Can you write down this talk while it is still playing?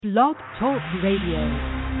Blog Talk Radio.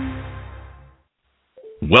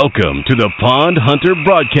 Welcome to the Pond Hunter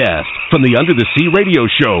broadcast from the Under the Sea radio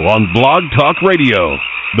show on Blog Talk Radio.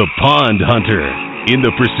 The Pond Hunter, in the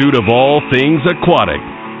pursuit of all things aquatic.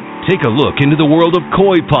 Take a look into the world of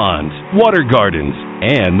koi ponds, water gardens,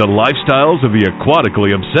 and the lifestyles of the aquatically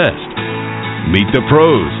obsessed. Meet the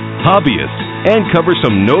pros, hobbyists, and cover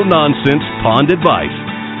some no-nonsense pond advice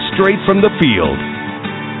straight from the field.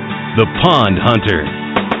 The Pond Hunter,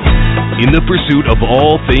 in the pursuit of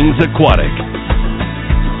all things aquatic.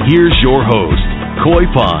 Here's your host, koi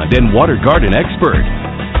pond and water garden expert,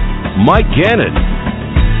 Mike Gannon.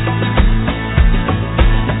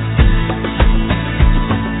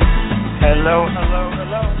 Hello.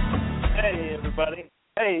 Hey,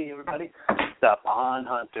 everybody. The Pond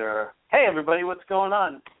Hunter. Hey, everybody, what's going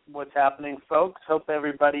on? What's happening, folks? Hope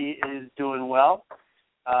everybody is doing well.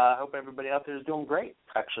 Hope everybody out there is doing great,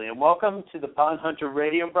 actually. And welcome to the Pond Hunter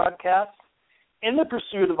radio broadcast in the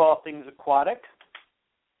pursuit of all things aquatic.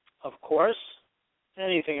 Of course,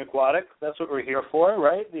 anything aquatic. That's what we're here for,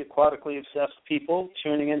 right? The aquatically obsessed people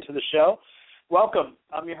tuning into the show. Welcome.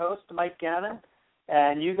 I'm your host, Mike Gannon,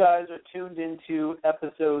 and you guys are tuned into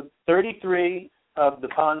episode 33 of the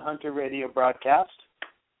Pond Hunter radio broadcast.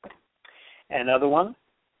 Another one,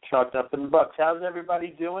 chalked up in the books. How's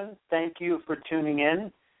everybody doing? Thank you for tuning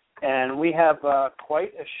in. And we have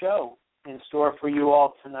quite a show in store for you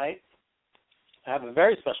all tonight. I have a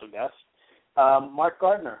very special guest. Mark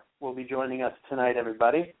Gardner will be joining us tonight,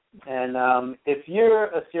 everybody. And if you're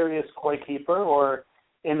a serious koi keeper or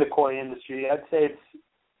in the koi industry, I'd say it's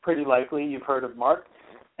pretty likely you've heard of Mark.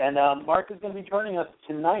 And Mark is going to be joining us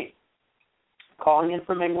tonight, calling in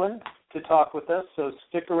from England to talk with us, so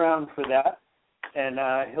stick around for that. And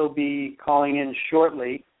he'll be calling in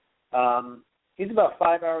shortly. He's about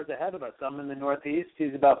 5 hours ahead of us. I'm in the Northeast.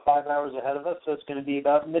 He's about 5 hours ahead of us, so it's going to be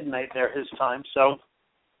about midnight there his time. So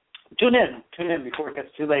tune in before it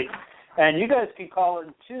gets too late. And you guys can call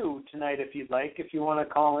in, too, tonight if you'd like, if you want to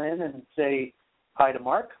call in and say hi to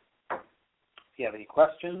Mark. If you have any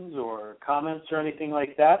questions or comments or anything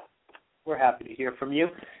like that, we're happy to hear from you.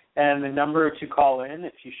 And the number to call in,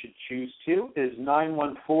 if you should choose to, is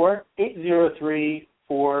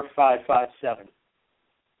 914-803-4557.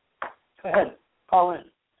 Go ahead, call in,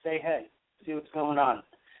 say hey, see what's going on,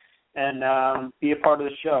 and be a part of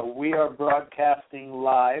the show. We are broadcasting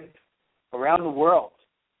live around the world,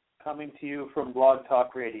 coming to you from Blog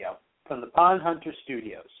Talk Radio, from the Pond Hunter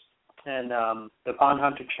Studios, and the Pond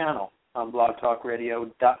Hunter channel on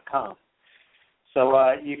blogtalkradio.com.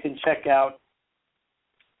 So you can check out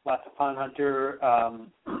lots of Pond Hunter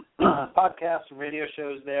podcasts and radio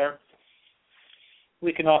shows there.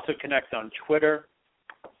 We can also connect on Twitter,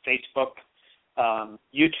 Facebook,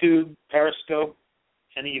 YouTube, Periscope,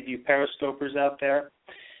 any of you Periscopers out there.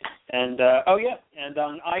 And, and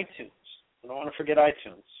on iTunes. I don't want to forget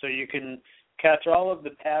iTunes. So you can catch all of the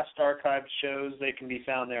past archived shows. They can be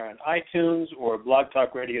found there on iTunes or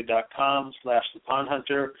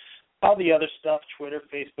blogtalkradio.com/thepondhunter. All the other stuff, Twitter,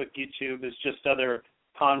 Facebook, YouTube, is just other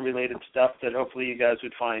pond-related stuff that hopefully you guys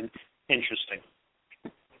would find interesting.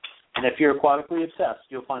 And if you're aquatically obsessed,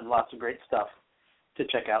 you'll find lots of great stuff to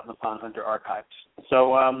check out in the Pond Hunter archives.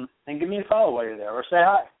 So, and give me a follow while you're there, or say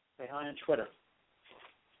hi. Say hi on Twitter.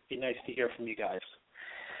 Be nice to hear from you guys.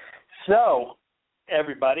 So,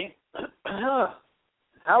 everybody, how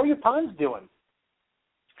are your ponds doing?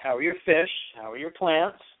 How are your fish? How are your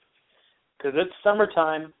plants? Because it's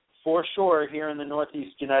summertime for sure here in the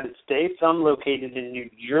Northeast United States. I'm located in New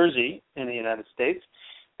Jersey in the United States.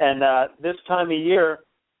 And this time of year,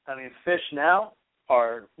 fish now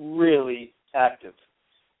are really active.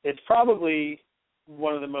 It's probably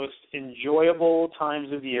one of the most enjoyable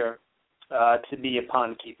times of year to be a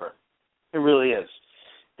pond keeper. It really is.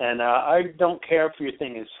 And I don't care if your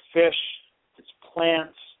thing is fish, it's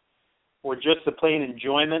plants, or just the plain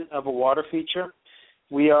enjoyment of a water feature.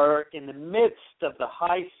 We are in the midst of the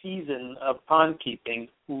high season of pond keeping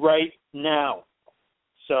right now.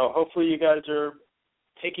 So hopefully you guys are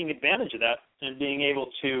taking advantage of that and being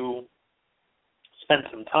able to spend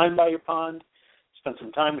some time by your pond, spend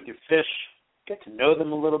some time with your fish, get to know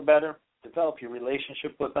them a little better, develop your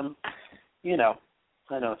relationship with them. You know,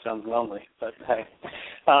 I know it sounds lonely, but hey.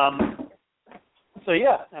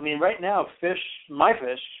 Right now, my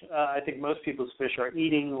fish, I think most people's fish are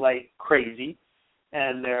eating like crazy,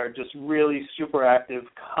 and they're just really super active,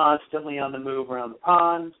 constantly on the move around the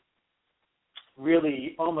pond,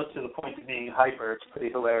 really almost to the point of being hyper. It's pretty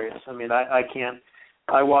hilarious.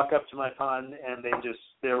 I walk up to my pond, and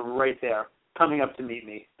they're right there, coming up to meet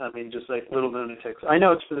me. Just like little lunatics. I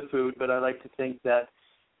know it's for the food, but I like to think that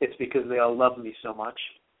it's because they all love me so much.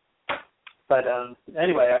 But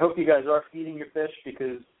anyway, I hope you guys are feeding your fish,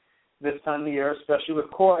 because this time of year, especially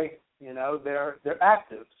with koi, you know, they're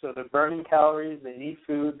active. So they're burning calories. They need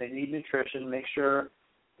food. They need nutrition. Make sure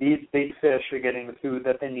these big fish are getting the food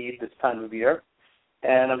that they need this time of year.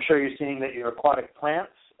 And I'm sure you're seeing that your aquatic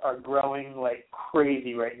plants are growing like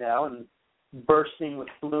crazy right now and bursting with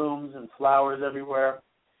blooms and flowers everywhere.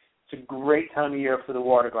 It's a great time of year for the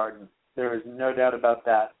water garden. There is no doubt about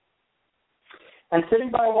that. And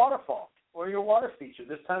sitting by a waterfall or your water feature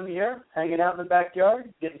this time of year, hanging out in the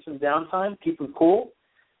backyard, getting some downtime, keeping cool.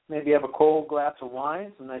 Maybe have a cold glass of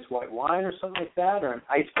wine, some nice white wine or something like that, or an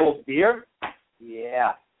ice-cold beer.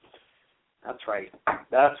 Yeah, that's right.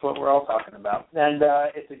 That's what we're all talking about. And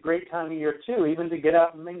it's a great time of year, too, even to get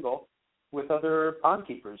out and mingle with other pond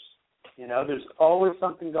keepers. You know, there's always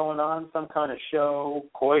something going on, some kind of show,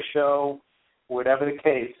 koi show, whatever the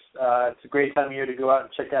case. It's a great time of year to go out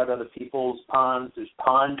and check out other people's ponds. There's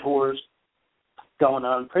pond tours going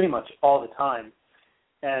on pretty much all the time.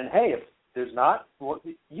 And, hey, if there's not, well,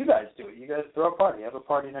 you guys do it. You guys throw a party. Have a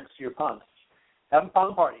party next to your pond. Have a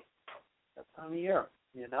pond party. That time of year,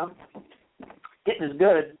 you know. Getting is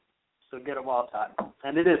good, so get it while it's hot.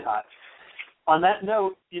 And it is hot. On that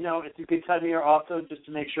note, you know, it's a good time of year also just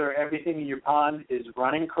to make sure everything in your pond is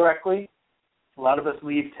running correctly. A lot of us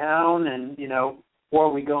leave town and, you know,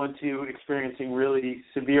 or we go into experiencing really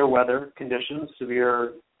severe weather conditions,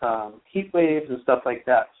 severe heat waves and stuff like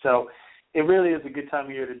that. So it really is a good time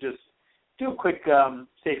of year to just do a quick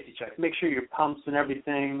safety check. Make sure your pumps and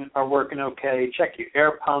everything are working okay. Check your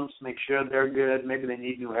air pumps. Make sure they're good. Maybe they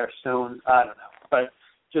need new air stones. I don't know. But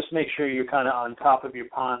just make sure you're kind of on top of your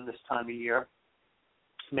pond this time of year.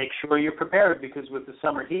 Make sure you're prepared, because with the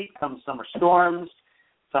summer heat comes summer storms.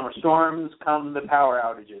 Summer storms come the power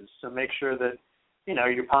outages. So make sure that, you know,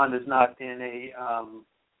 your pond is not in a,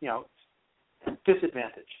 you know,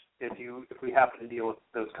 disadvantage if we happen to deal with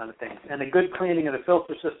those kind of things. And a good cleaning of the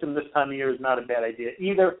filter system this time of year is not a bad idea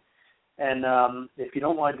either. And if you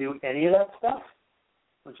don't want to do any of that stuff,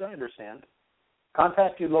 which I understand,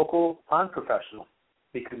 contact your local pond professional,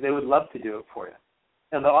 because they would love to do it for you.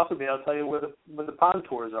 And they'll also be able to tell you where the pond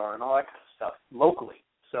tours are and all that kind of stuff locally.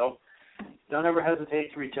 So don't ever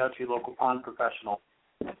hesitate to reach out to your local pond professional.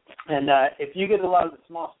 And if you get a lot of the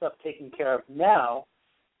small stuff taken care of now,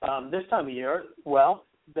 this time of year, well,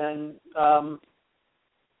 then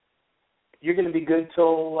you're going to be good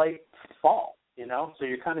till like fall, you know. So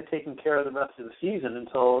you're kind of taking care of the rest of the season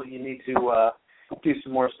until you need to do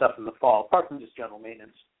some more stuff in the fall, apart from just general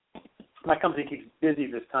maintenance. My company keeps busy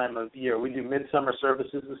this time of year. We do midsummer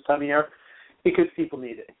services this time of year because people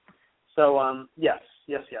need it. So, yes.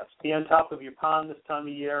 Be on top of your pond this time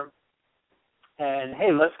of year. And,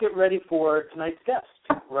 hey, let's get ready for tonight's guest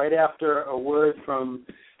right after a word from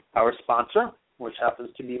our sponsor, which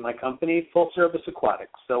happens to be my company, Full Service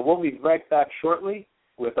Aquatics. So we'll be right back shortly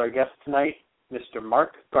with our guest tonight, Mr.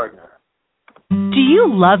 Mark Gardner. Do you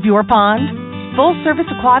love your pond? Full Service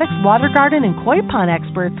Aquatics water garden and koi pond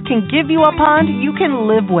experts can give you a pond you can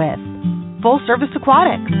live with. Full Service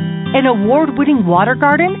Aquatics, an award-winning water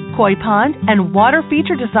garden, koi pond, and water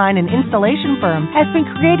feature design and installation firm, has been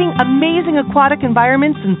creating amazing aquatic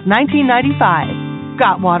environments since 1995.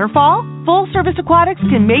 Got waterfall? Full Service Aquatics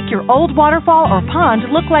can make your old waterfall or pond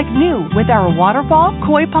look like new with our waterfall,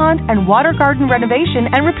 koi pond, and water garden renovation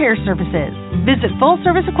and repair services. Visit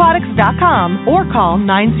FullServiceAquatics.com or call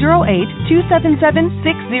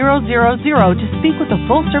 908-277-6000 to speak with a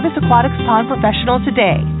Full Service Aquatics pond professional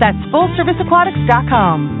today. That's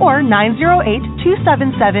FullServiceAquatics.com or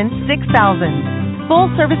 908-277-6000.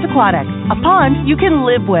 Full Service Aquatics, a pond you can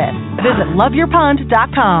live with. Visit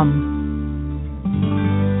LoveYourPond.com.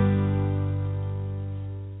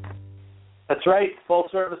 That's right, Full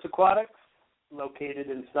Service Aquatics, located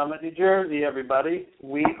in Summit, New Jersey, everybody.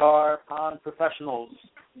 We are pond professionals.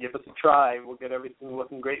 Give us a try. We'll get everything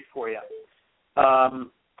looking great for you.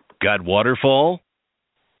 Got waterfall?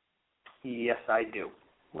 Yes, I do.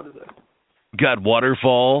 What is it? Got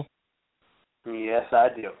waterfall? Yes, I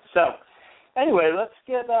do. So, anyway, let's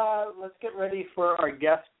get ready for our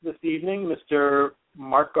guest this evening, Mr.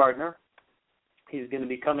 Mark Gardner. He's going to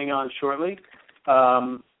be coming on shortly.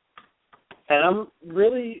 And I'm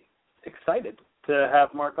really excited to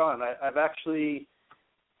have Mark on. I've actually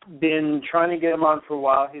been trying to get him on for a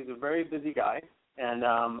while. He's a very busy guy, and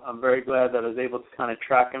I'm very glad that I was able to kind of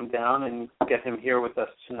track him down and get him here with us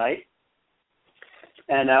tonight.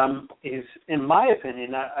 And he's, in my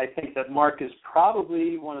opinion, I think that Mark is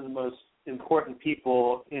probably one of the most important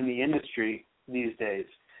people in the industry these days.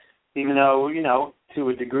 Even though, you know, to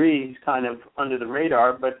a degree he's kind of under the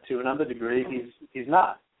radar, but to another degree he's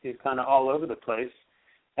not. He's kind of all over the place.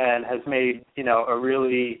 and has made, a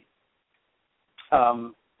really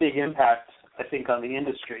big impact, I think, on the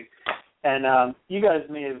industry. And you guys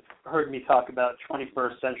may have heard me talk about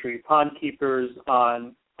 21st century pond keepers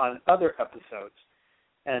on other episodes.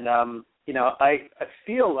 And, I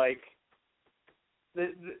feel like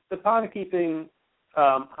the pond keeping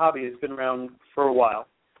hobby has been around for a while.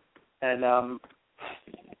 And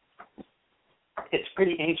it's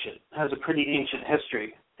pretty ancient, has a pretty ancient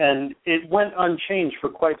history. And it went unchanged for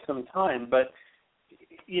quite some time. But,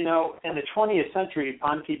 in the 20th century,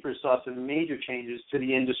 pond keepers saw some major changes to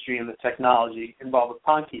the industry and the technology involved with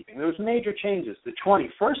pond keeping. There was major changes. The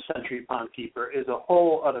 21st century pond keeper is a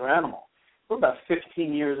whole other animal. We're about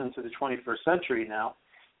 15 years into the 21st century now.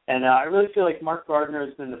 And I really feel like Mark Gardner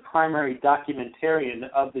has been the primary documentarian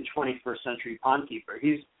of the 21st century pond keeper.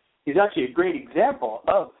 He's actually a great example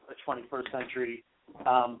of a 21st century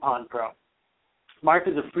pond pro. Mark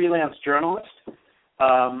is a freelance journalist,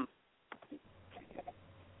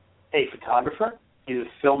 a photographer. He's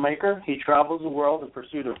a filmmaker. He travels the world in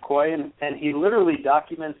pursuit of koi, and he literally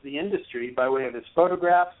documents the industry by way of his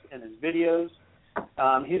photographs and his videos.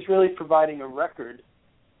 He's really providing a record,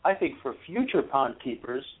 I think, for future pond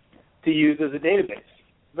keepers to use as a database.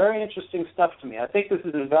 Very interesting stuff to me. I think this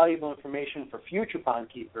is invaluable information for future pond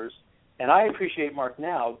keepers, and I appreciate Mark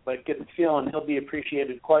now, but get the feeling he'll be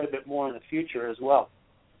appreciated quite a bit more in the future as well.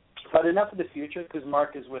 But enough of the future, because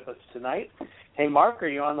Mark is with us tonight. Hey, Mark, are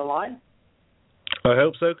you on the line? I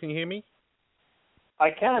hope so. Can you hear me?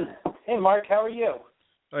 I can. Hey, Mark, how are you?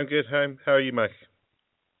 I'm good. How are you, Mike?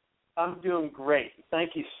 I'm doing great.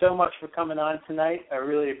 Thank you so much for coming on tonight. I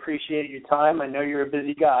really appreciate your time. I know you're a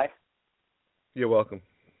busy guy. You're welcome.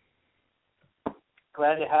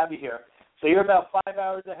 Glad to have you here. So you're about 5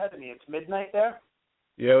 hours ahead of me. It's midnight there?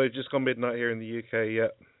 Yeah, we've just gone midnight here in the UK, yeah.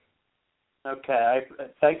 Okay.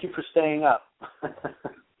 Thank you for staying up.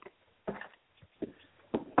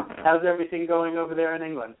 How's everything going over there in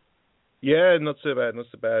England? Yeah, not so bad.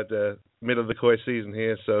 Middle of the koi season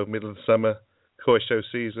here, so middle of the summer, koi show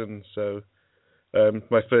season. So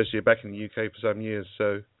my first year back in the UK for some years,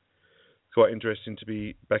 so quite interesting to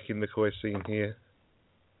be back in the koi scene here.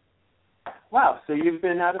 Wow, so you've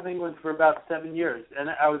been out of England for about 7 years. And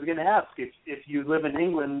I was going to ask if you live in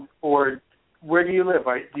England, or where do you live?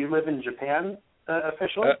 Do you live in Japan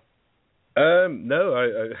officially? No,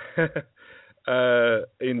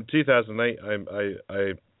 in 2008,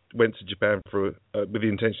 I went to Japan with the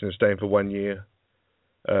intention of staying for 1 year.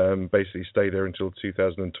 Basically, stayed there until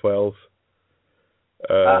 2012.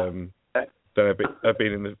 Then I've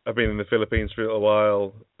been in the Philippines for a little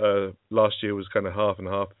while. Last year was kind of half and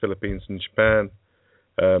half, Philippines and Japan.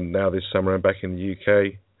 Now this summer I'm back in the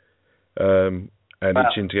UK, and wow.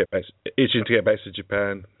 itching to get back to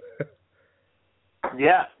Japan.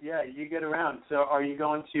 Yeah, you get around. So are you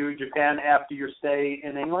going to Japan after your stay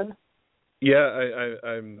in England? Yeah,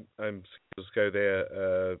 I'm supposed to go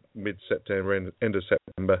there mid-September, end of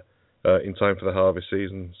September, in time for the harvest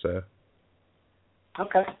season. So.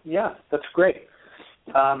 Okay, yeah, that's great.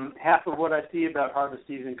 Half of what I see about harvest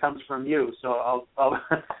season comes from you, so I'll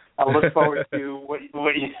look forward to what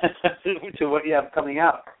you have coming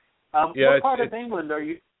out. What part of England are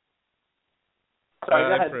you?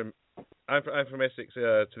 Sorry, go ahead. I'm from Essex,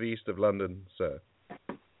 to the east of London. So.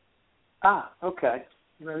 Okay,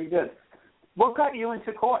 very good. What got you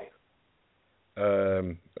into koi?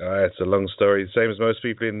 It's a long story. Same as most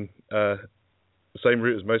people same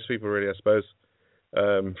route as most people, really, I suppose.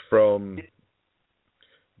 From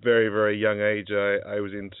very, very young age, I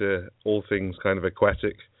was into all things kind of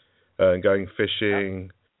aquatic, going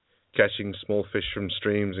fishing, catching small fish from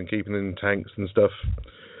streams and keeping them in tanks and stuff.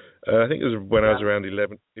 I think it was when I was around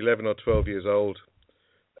 11 or 12 years old.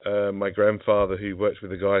 My grandfather, who worked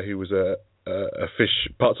with a guy who was a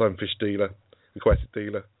part-time fish dealer, aquatic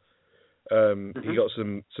dealer, he got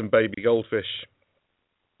some baby goldfish.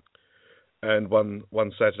 And one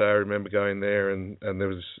Saturday, I remember going there, and there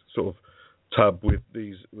was this sort of tub with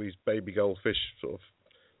these baby goldfish, sort of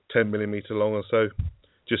 10 millimeter long or so,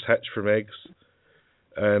 just hatched from eggs.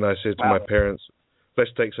 And I said to my parents,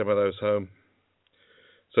 let's take some of those home.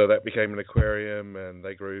 So that became an aquarium, and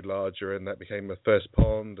they grew larger, and that became my first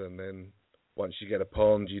pond. And then once you get a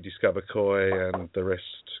pond, you discover koi, and the rest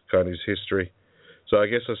kind of is history. So I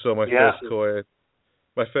guess I saw my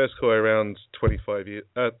first koi around 25 years.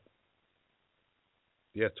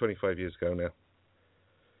 25 years ago now.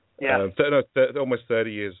 Yeah. Almost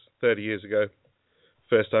 30 years ago.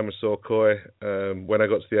 First time I saw koi. When I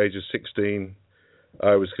got to the age of 16,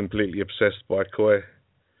 I was completely obsessed by koi.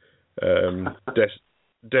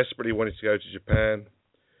 Desperately wanted to go to Japan.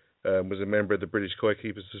 Was a member of the British Koi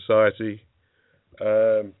Keepers Society.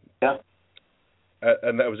 Yeah.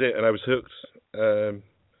 And that was it. And I was hooked.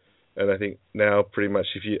 And I think now pretty much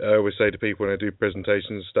I always say to people when I do presentations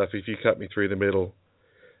and stuff, if you cut me through the middle,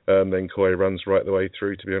 then koi runs right the way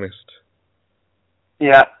through, to be honest.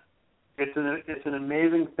 Yeah. It's an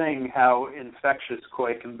amazing thing how infectious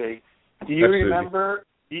koi can be. Do you Absolutely. remember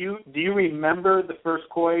do you remember the first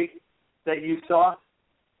koi that you saw?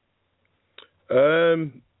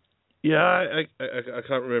 Yeah, I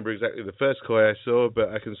can't remember exactly the first koi I saw, but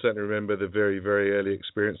I can certainly remember the very, very early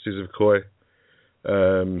experiences of koi.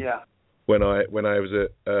 Yeah. When I was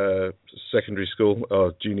at secondary school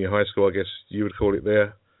or junior high school, I guess you would call it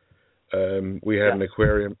there. We had an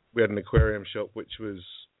aquarium. We had an aquarium shop which was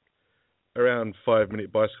around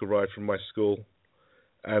 5-minute bicycle ride from my school,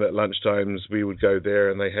 and at lunchtimes we would go there,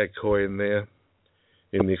 and they had koi in there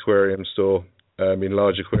in the aquarium store, in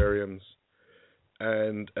large aquariums.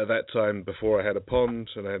 And at that time, before I had a pond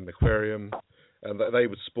and I had an aquarium, and they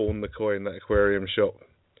would spawn the koi in that aquarium shop.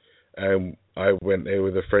 And I went there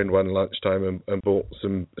with a friend one lunchtime and bought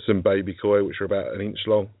some baby koi, which were about an inch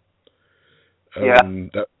long.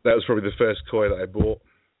 That was probably the first koi that I bought.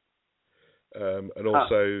 And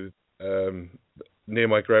also near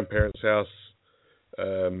my grandparents' house,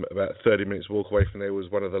 about 30 minutes walk away from there, was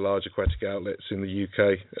one of the large aquatic outlets in the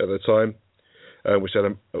UK at the time, which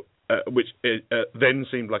then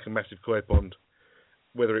seemed like a massive koi pond.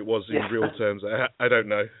 Whether it was in real terms, I don't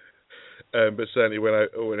know. But certainly when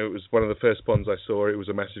it was one of the first ponds I saw, it was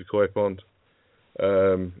a massive koi pond.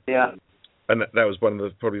 And that was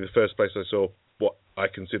probably the first place I saw what I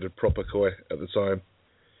considered proper koi at the time.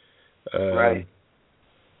 Right.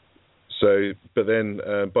 So, but then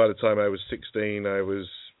by the time I was 16, I was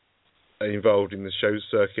involved in the show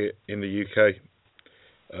circuit in the UK,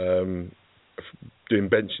 doing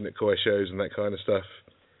benching at koi shows and that kind of stuff.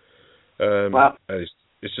 Wow. And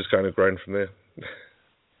it's just kind of grown from there.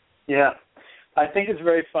 Yeah. I think it's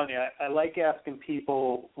very funny. I like asking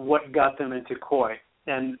people what got them into koi.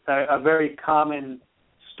 And a very common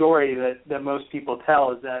story that most people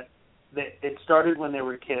tell is that it started when they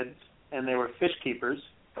were kids and they were fish keepers,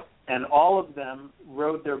 and all of them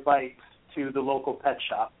rode their bikes to the local pet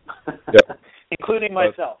shop, including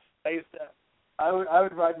myself. I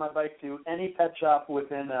would ride my bike to any pet shop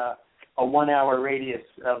within a 1-hour radius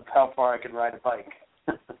of how far I could ride a bike.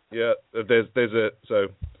 Yeah, so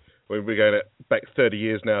we're going back 30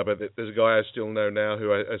 years now, but there's a guy I still know now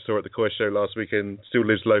who I saw at the koi show last weekend, still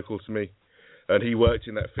lives local to me, and he worked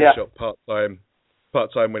in that fish shop part time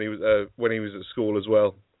when he was at school as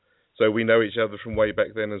well. So we know each other from way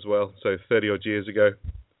back then as well, so 30 odd years ago.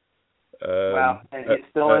 Wow, and he's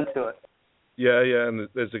still into it. Yeah, and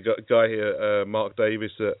there's a guy here, Mark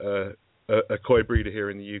Davis, a koi breeder here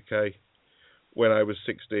in the UK. When I was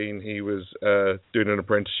 16, he was doing an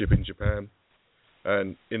apprenticeship in Japan.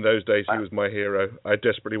 And in those days, he was my hero. I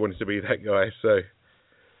desperately wanted to be that guy. So,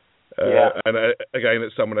 and again,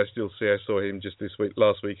 it's someone I still see. I saw him just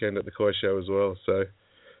last weekend at the koi show as well. So,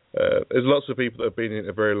 there's lots of people that have been in it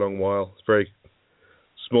a very long while. It's a very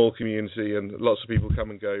small community, and lots of people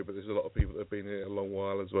come and go. But there's a lot of people that have been in it a long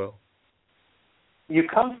while as well. You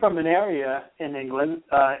come from an area in England,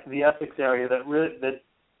 the Essex area, that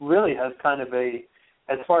really has kind of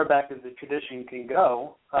as far back as the tradition can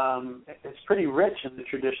go, it's pretty rich in the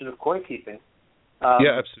tradition of koi keeping.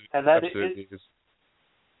 Absolutely. And that absolutely is.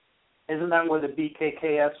 Isn't that where the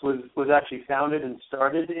BKKS was actually founded and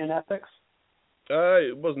started in Essex?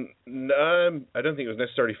 It wasn't. I don't think it was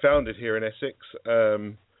necessarily founded here in Essex,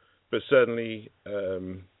 but certainly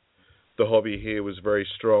the hobby here was very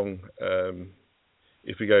strong.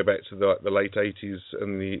 If we go back to the late 80s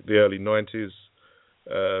and the early 90s,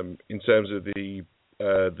 in terms of the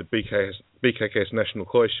BKKS National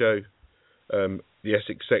Koi Show, the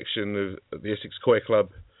Essex section of the Essex Koi Club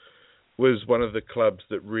was one of the clubs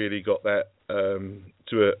that really got that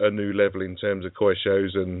to a new level in terms of koi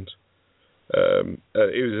shows, and it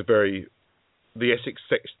was the Essex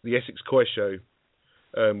Koi Show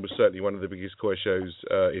was certainly one of the biggest koi shows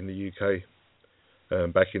in the UK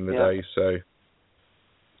back in the day. So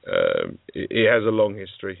it has a long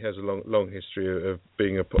history. Has a long history of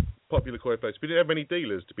being a popular koi place. We didn't have many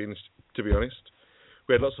dealers, to be honest.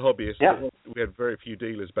 We had lots of hobbyists. But we had very few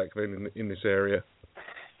dealers back then in this area.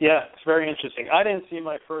 Yeah, it's very interesting. I didn't see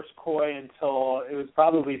my first koi until it was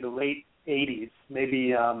probably the late 80s,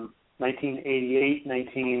 maybe 1988,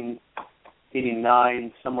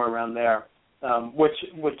 1989, somewhere around there,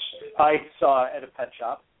 which I saw at a pet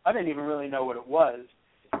shop. I didn't even really know what it was.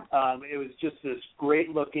 It was just this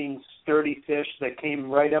great-looking, sturdy fish that came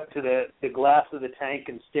right up to the glass of the tank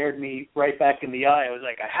and stared me right back in the eye. I was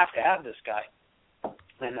like, I have to have this guy.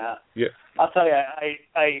 And yeah. I'll tell you,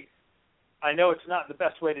 I know it's not the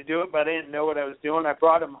best way to do it, but I didn't know what I was doing. I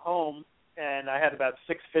brought him home, and I had about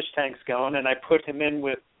 6 fish tanks going, and I put him in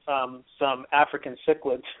with some African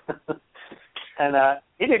cichlids. And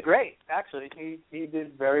he did great, actually. He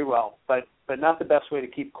did very well, but not the best way to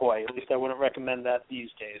keep koi. At least I wouldn't recommend that these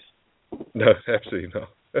days. No, absolutely not.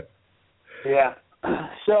 Yeah.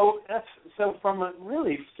 So from a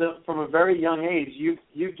very young age,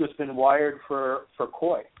 you've just been wired for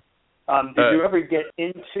koi. Did you ever get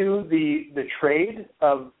into the trade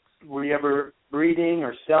of, were you ever breeding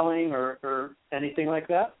or selling or anything like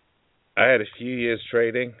that? I had a few years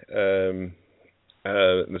trading.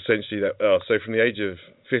 Essentially, so from the age of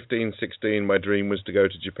 15, 16, my dream was to go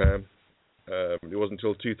to Japan. It wasn't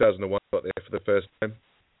until 2001 I got there for the first time.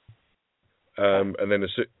 And then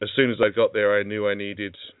as soon as I got there, I knew I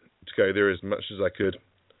needed to go there as much as I could.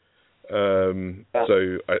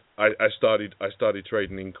 So I started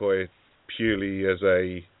trading in koi purely as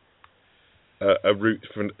a route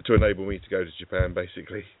to enable me to go to Japan,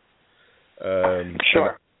 basically.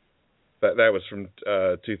 Sure. That was from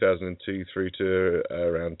 2002 through to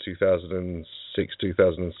around 2006,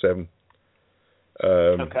 2007.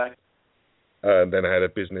 Okay. And then I had a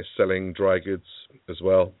business selling dry goods as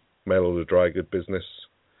well, mail order dry good business,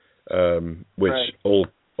 which all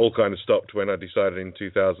kind of stopped when I decided in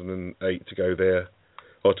 2008 to go there,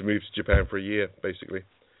 or to move to Japan for a year, basically.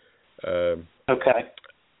 Okay.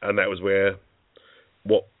 And that was where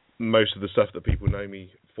most of the stuff that people know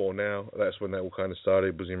me for now, that's when that all kind of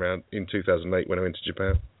started, was around in 2008 when I went to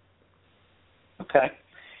Japan. Okay.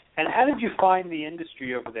 And how did you find the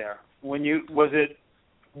industry over there? Was it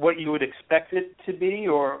what you would expect it to be,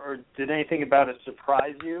 or did anything about it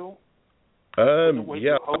surprise you? Was it what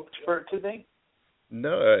you hoped for it to be?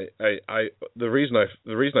 No, the reason I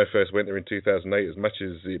first went there in 2008, as much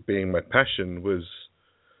as it being my passion, was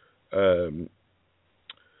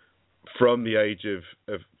from the age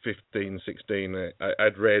of 15, 16,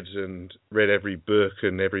 I'd read every book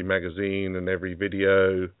and every magazine and every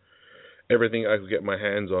video, everything I could get my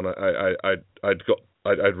hands on.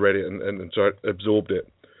 I'd read it and so I absorbed it.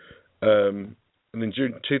 And then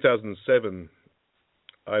during 2007,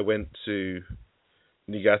 I went to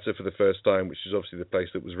Niigata for the first time, which is obviously the place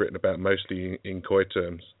that was written about mostly in koi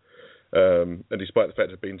terms. And despite the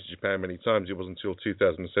fact I've been to Japan many times, it wasn't until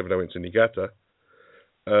 2007 I went to Niigata.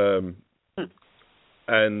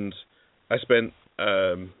 And I spent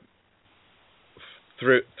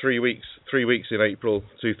 3 weeks in April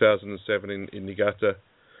 2007 in Niigata,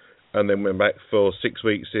 and then went back for 6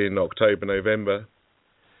 weeks in October, November.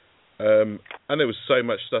 And there was so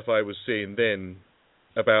much stuff I was seeing then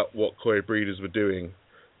about what koi breeders were doing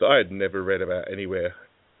that I had never read about anywhere,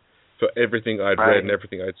 for everything I'd read and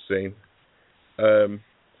everything I'd seen.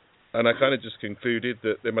 And I kind of just concluded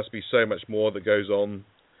that there must be so much more that goes on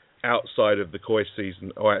outside of the koi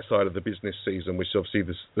season, or outside of the business season, which is obviously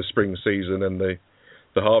the spring season and the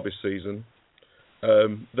harvest season,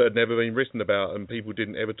 that had never been written about and people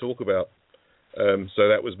didn't ever talk about. So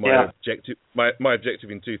that was my objective. My objective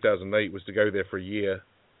in 2008 was to go there for a year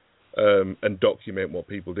and document what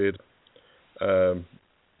people did.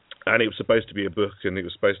 And it was supposed to be a book, and it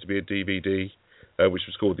was supposed to be a DVD, which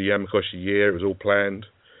was called the Yamakoshi Year. It was all planned.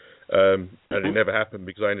 And it never happened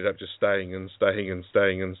because I ended up just staying.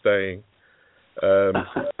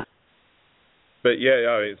 But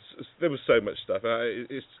yeah, there was so much stuff.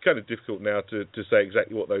 It's kind of difficult now to say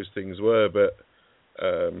exactly what those things were, but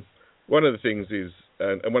one of the things is,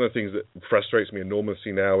 and one of the things that frustrates me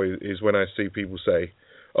enormously now is when I see people say,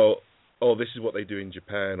 oh, this is what they do in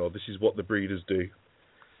Japan, or this is what the breeders do.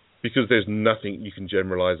 Because there's nothing you can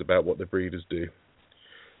generalize about what the breeders do.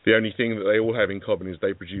 The only thing that they all have in common is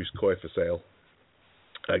they produce koi for sale.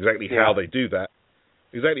 Exactly how they do that,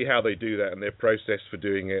 and their process for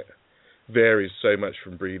doing it varies so much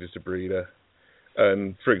from breeder to breeder.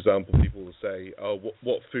 And for example, people will say, "Oh,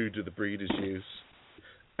 what food do the breeders use?"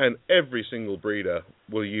 And every single breeder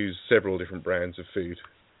will use several different brands of food,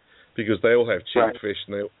 because they all have cheap fish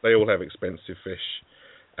and they all have expensive fish.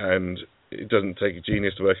 And it doesn't take a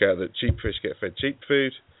genius to work out that cheap fish get fed cheap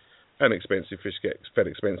food and expensive fish get fed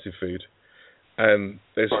expensive food. And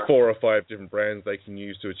there's 4 or 5 different brands they can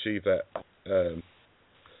use to achieve that.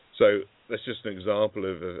 So that's just an example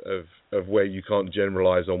of where you can't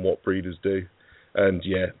generalize on what breeders do. And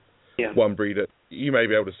one breeder, you may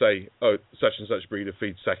be able to say, oh, such and such breeder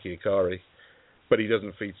feeds sake akari, but he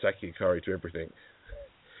doesn't feed sake akari to everything.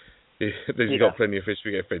 He's got plenty of fish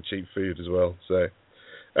who get fed cheap food as well. So,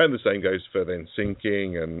 and the same goes for then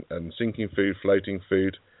sinking and sinking food, floating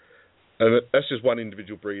food. And that's just one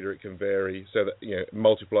individual breeder. It can vary. So that,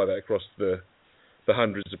 multiply that across the the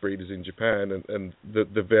hundreds of breeders in Japan, and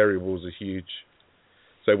the variables are huge.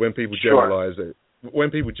 So when people Sure.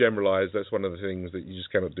 generalize, that's one of the things that you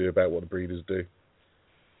just cannot do about what the breeders do.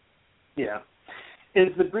 Yeah.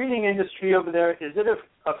 Is the breeding industry over there, is it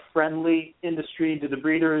a friendly industry? Do the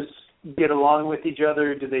breeders get along with each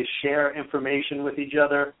other? Do they share information with each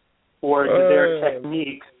other? Or do their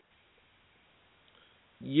techniques?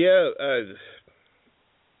 Yeah,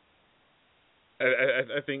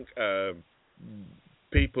 I think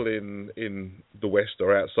people in the West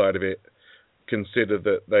or outside of it consider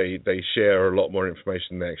that they share a lot more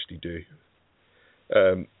information than they actually do.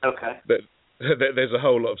 Okay. There's a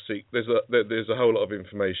whole lot of there's a whole lot of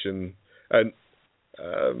information, and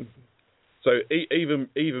so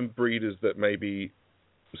even breeders that maybe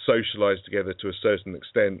socialize together to a certain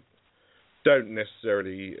extent don't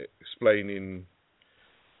necessarily explain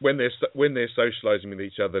when they're socializing with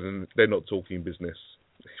each other, and they're not talking business,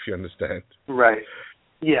 if you understand. Right.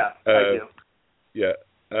 Yeah, I do. Yeah.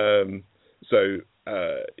 So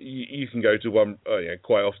you can go to one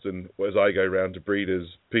quite often. As I go around to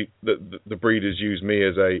breeders, the breeders use me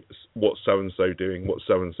as a what's so and so doing, what's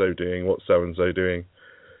so and so doing, what's so and so doing.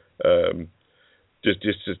 Just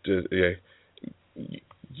to you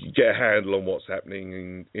get a handle on what's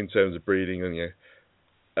happening in terms of breeding, and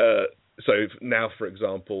so now, for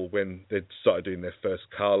example, when they started doing their first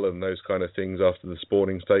cull and those kind of things after the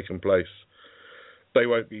spawning's taken place, they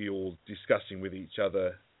won't be all discussing with each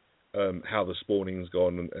other how the spawning's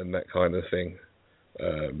gone and that kind of thing.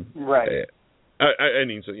 Right.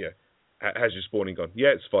 How's your spawning gone? Yeah,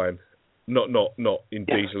 it's fine. Not in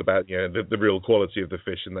detail about the real quality of the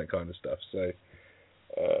fish and that kind of stuff. So.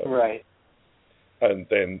 Right. And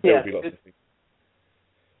then there'll be lots of things.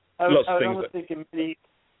 I would almost think in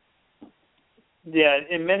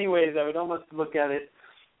many ways, I would almost look at it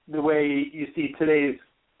the way you see today's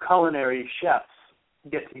culinary chefs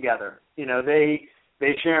get together.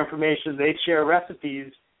 They share information, they share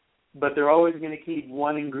recipes, but they're always going to keep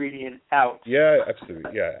one ingredient out. Yeah,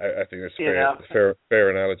 absolutely. Yeah, I think that's a fair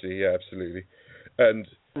analogy. Yeah, absolutely. And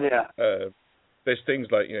there's things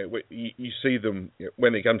like you see them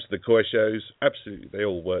when it comes to the koi shows. Absolutely, they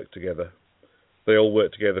all work together. They all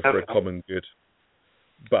work together for a common good.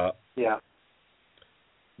 But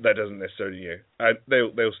that doesn't necessarily and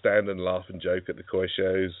they'll stand and laugh and joke at the koi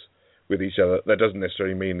shows with each other. That doesn't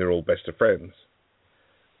necessarily mean they're all best of friends.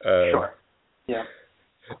 Sure. Yeah.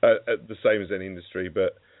 The same as any industry,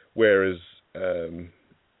 but whereas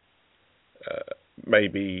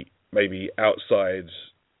maybe outside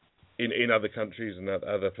in other countries and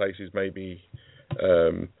other places, maybe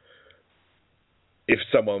if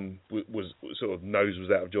someone was sort of nose was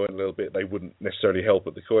out of joint a little bit, they wouldn't necessarily help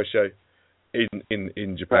at the koi show.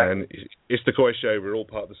 In Japan, it's the koi show. We're all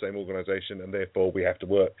part of the same organisation, and therefore we have to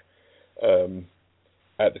work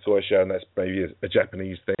at the koi show, and that's maybe a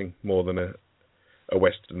Japanese thing more than a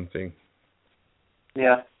Western thing.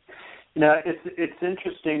 Yeah, it's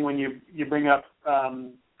interesting when you bring up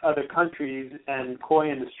other countries and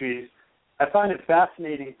koi industries. I find it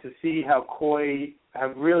fascinating to see how koi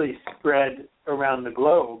have really spread around the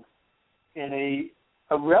globe in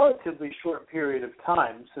a relatively short period of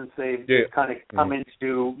time since they've kind of come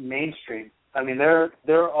into mainstream. I mean,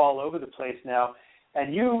 they're all over the place now.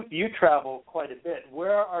 And you travel quite a bit.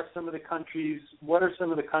 Where are some of the countries? What are some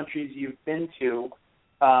of the countries you've been to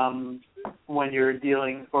when you're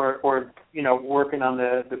dealing or working on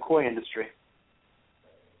the koi industry?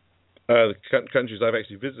 The countries I've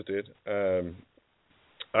actually visited,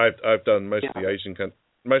 I've done most of the Asian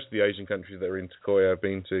countries that are into koi. I've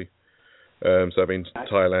been to. So I've been to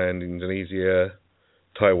Thailand, Indonesia,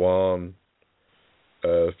 Taiwan,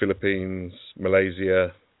 Philippines,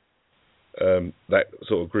 Malaysia, that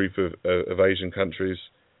sort of group of Asian countries.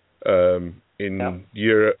 In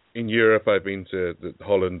Europe, I've been to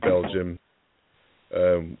Holland, Belgium,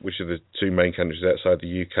 which are the two main countries outside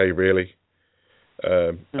the UK, really.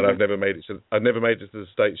 And I've never made it to the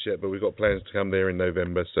States yet, but we've got plans to come there in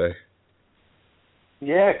November. So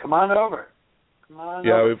come on over.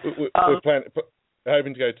 We're planning,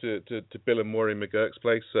 hoping to go to Bill and Maureen McGurk's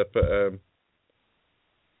place up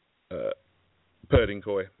at Perding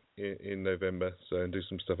Koi in November, and do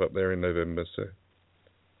some stuff up there in November. So.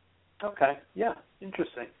 Okay,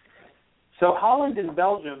 interesting. So Holland and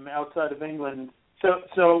Belgium, outside of England.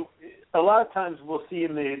 So a lot of times we'll see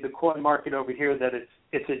in the koi market over here that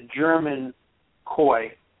it's a German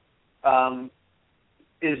koi.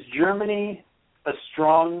 Is Germany a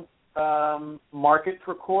strong market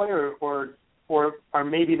for koi, or are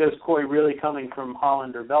maybe those koi really coming from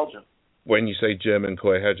Holland or Belgium? When you say German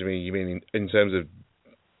koi, how do you mean? You mean in terms of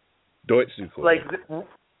Deutsche koi?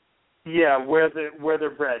 Yeah, where they're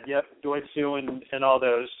bred. Yep, Deutsche and all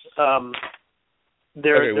those.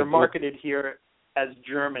 They're marketed here as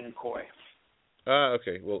German koi.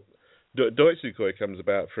 Okay. Well, Deutsche koi comes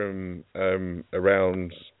about from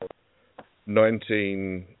around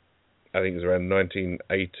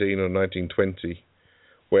 1918 or 1920,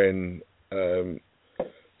 when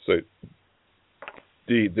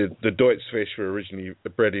the Deutsch fish were originally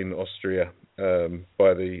bred in Austria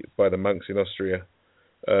by the monks in Austria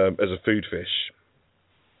as a food fish,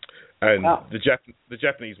 and the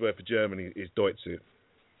Japanese word for Germany is Deutsche.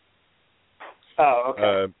 Oh,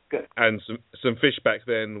 okay. Good. And some fish back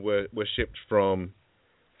then were shipped from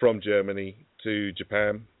Germany to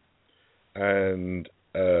Japan, and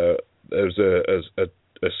there was a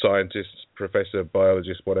scientist, professor,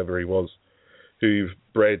 biologist, whatever he was, who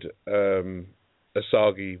bred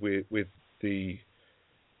asagi with the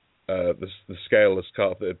scaleless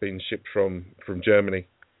carp that had been shipped from Germany,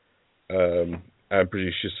 and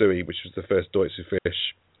produced Shisui, which was the first Deutsche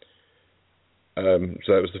fish. So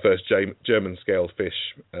that was the first German scale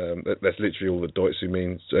fish. That's literally all that Deutsche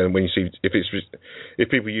means. And when you see if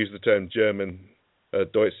people use the term German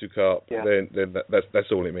Deutsche carp, then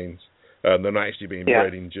that's all it means. They're not actually being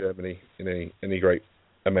bred in Germany in any great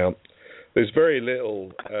amount. There's very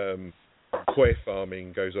little koi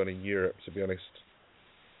farming goes on in Europe, to be honest.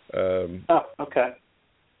 Okay.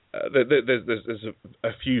 There's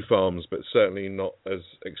a few farms, but certainly not as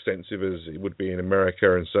extensive as it would be in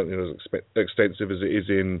America, and certainly not as extensive as it is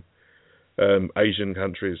in Asian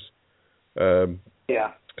countries. So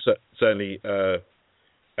certainly,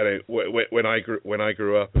 when I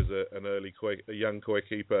grew up as a young koi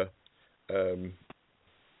keeper,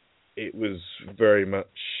 it was very much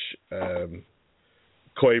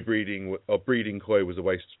koi breeding or breeding koi was a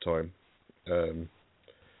waste of time.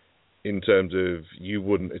 In terms of, you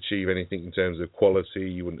wouldn't achieve anything in terms of quality,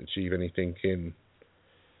 you wouldn't achieve anything in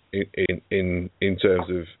terms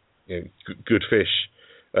of good fish,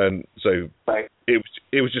 and so it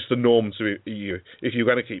was just the norm to if you're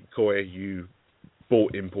going to keep koi, you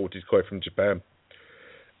bought imported koi from Japan,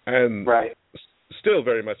 and still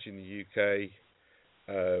very much in the UK.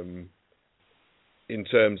 In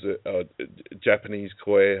terms of Japanese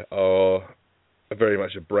koi are very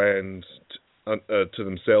much a brand to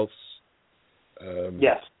themselves.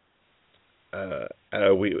 Yes.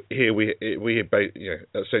 We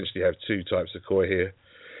essentially have two types of koi here: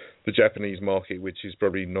 the Japanese market, which is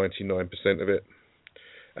probably 99% of it,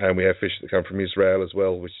 and we have fish that come from Israel as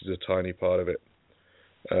well, which is a tiny part of it.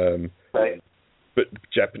 But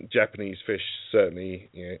Japanese fish certainly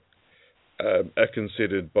are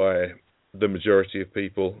considered by the majority of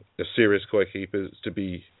people, as serious koi keepers, to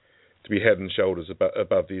be head and shoulders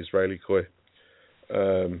above the Israeli koi.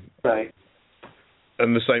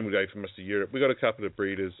 And the same would go from us to Europe. We've got a couple of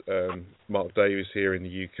breeders. Mark Davis here in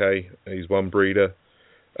the UK, he's one breeder.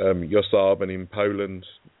 Josarben in Poland,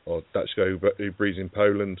 or Dutch guy who breeds in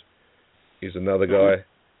Poland, is another guy.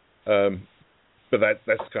 But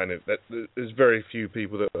that's kind of that. There's very few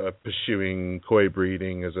people that are pursuing koi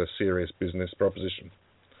breeding as a serious business proposition.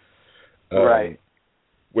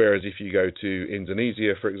 Whereas if you go to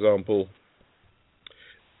Indonesia, for example,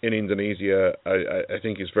 in Indonesia, I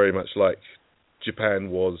think it's very much like Japan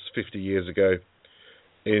was 50 years ago,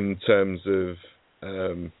 in terms of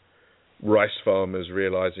rice farmers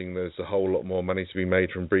realizing there's a whole lot more money to be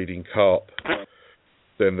made from breeding carp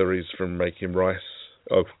than there is from making rice,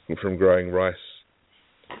 or from growing rice.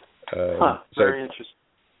 Very interesting.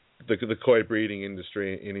 The koi breeding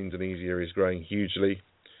industry in Indonesia is growing hugely.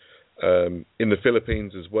 In the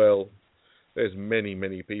Philippines as well, there's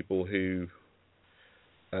many people who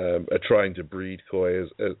are trying to breed koi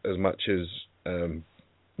as much as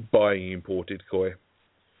buying imported koi.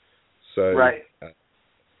 So I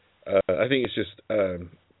think it's just I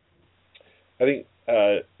think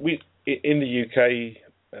we in the UK,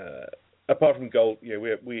 apart from gold,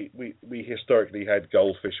 we historically had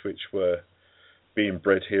goldfish which were being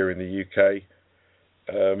bred here in the UK.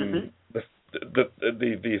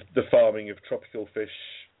 The farming of tropical fish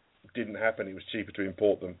didn't happen. It was cheaper to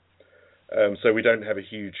import them. So we don't have a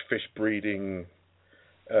huge fish breeding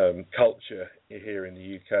culture here in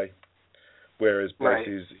the UK. Whereas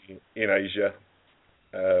places in Asia,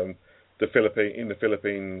 in the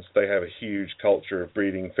Philippines, they have a huge culture of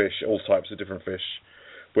breeding fish, all types of different fish,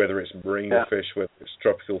 whether it's marine fish, whether it's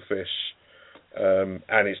tropical fish,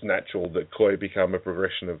 and it's natural that koi become a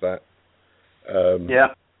progression of that.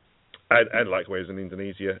 And likewise in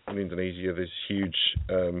Indonesia. In Indonesia, there's huge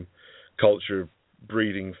culture of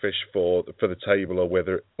breeding fish for the table, or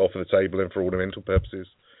for the table and for ornamental purposes.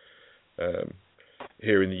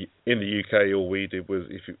 here in the UK, all we did was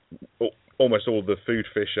almost all the food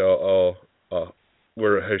fish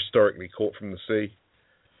were historically caught from the sea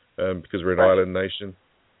because we're an island nation.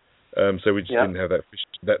 So we just didn't have that fish.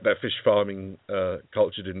 That fish farming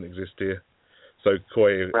culture didn't exist here. So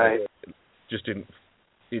koi just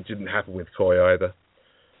didn't happen with koi either.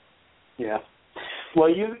 Yeah. Well,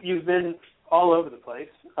 you've been all over the place.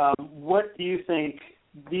 What do you think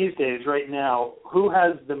these days, right now, who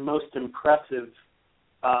has the most impressive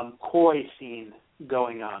koi scene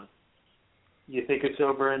going on? You think it's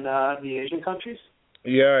over in the Asian countries?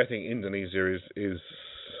 Yeah, I think Indonesia is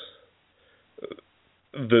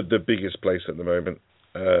the biggest place at the moment.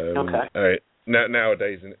 Okay.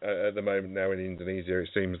 Nowadays, at the moment, now in Indonesia, it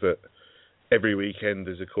seems that every weekend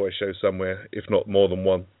there's a koi show somewhere, if not more than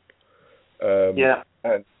one.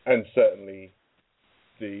 And certainly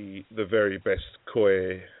the very best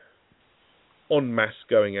koi en masse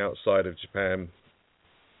going outside of Japan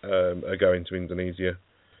are going to Indonesia.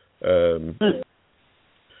 The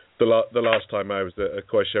last time I was at a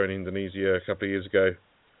koi show in Indonesia a couple of years ago,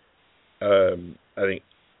 I think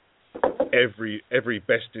every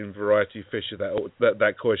best in variety fish at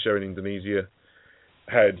that koi show in Indonesia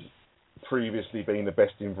had previously been the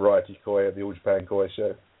best in variety koi at the All Japan Koi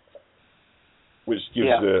Show, which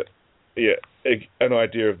gives an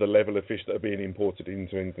idea of the level of fish that are being imported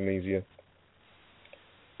into Indonesia.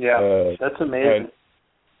 Yeah, that's amazing.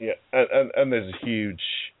 And there's a huge.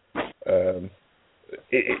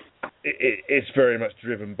 It's very much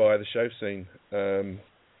driven by the show scene.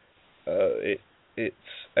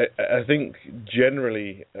 I think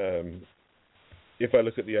generally, if I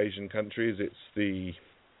look at the Asian countries, it's the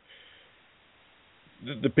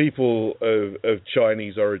people of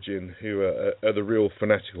Chinese origin who are the real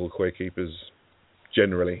fanatical koi keepers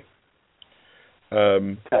generally,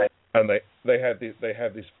 and they have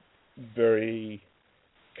this very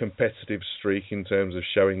competitive streak in terms of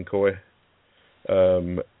showing koi,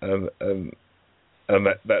 and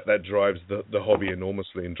that drives the hobby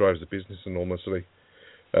enormously and drives the business enormously,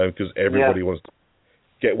 because everybody wants to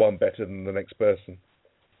get one better than the next person.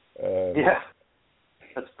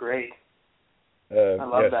 That's great. I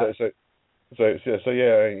love that. So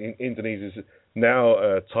Indonesia's now,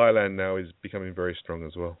 Thailand now is becoming very strong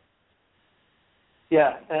as well.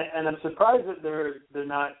 Yeah, and I'm surprised that they're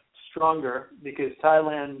not stronger, because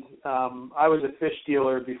Thailand, I was a fish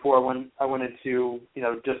dealer before when I went into,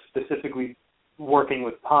 just specifically working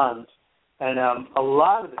with ponds, and a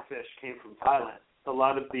lot of the fish came from Thailand. A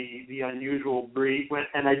lot of the unusual breed,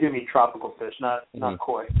 and I do mean tropical fish, not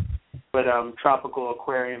koi, but tropical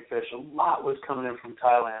aquarium fish. A lot was coming in from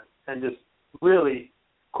Thailand, and just really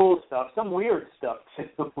cool stuff. Some weird stuff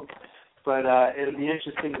too. But it'll be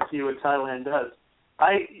interesting to see what Thailand does.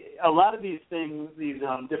 A lot of these things, these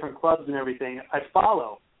different clubs and everything, I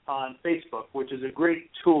follow on Facebook, which is a great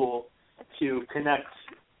tool to connect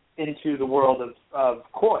into the world of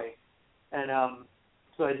koi. And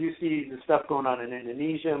so I do see the stuff going on in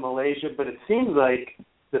Indonesia, Malaysia, but it seems like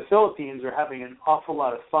the Philippines are having an awful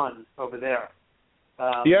lot of fun over there.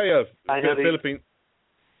 The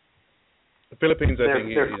Philippines, I think,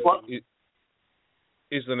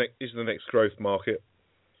 is the next growth market.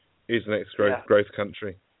 Is the next growth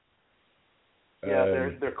country.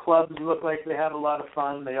 Their clubs look like they have a lot of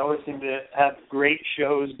fun. They always seem to have great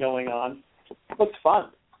shows going on. It looks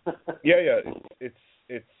fun.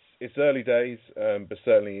 It's early days, but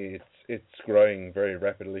certainly it's growing very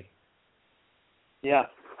rapidly. Yeah,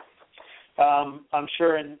 I'm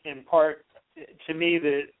sure in part, to me,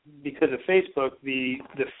 that because of Facebook, the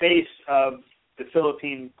face of the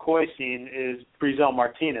Philippine koi scene is Brizel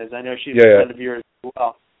Martinez. I know she's a friend of yours as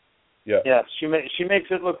well. Yeah, she makes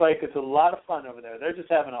it look like it's a lot of fun over there. They're just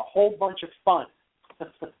having a whole bunch of fun.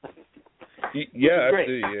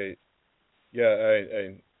 Absolutely.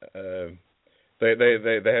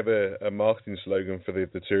 They have a marketing slogan for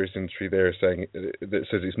the tourist industry there, saying that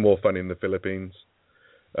says it's more fun in the Philippines.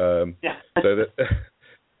 So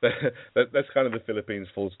that's kind of the Philippines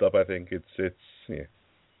full stop. I think it's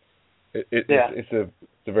a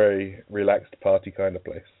very relaxed party kind of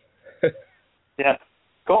place. Yeah.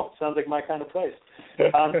 Cool. Sounds like my kind of place.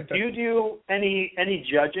 Do you do any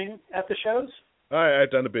judging at the shows?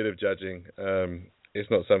 I've done a bit of judging. It's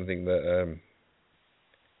not something that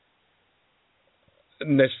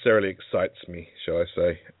necessarily excites me, shall I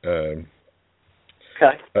say.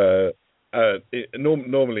 Okay.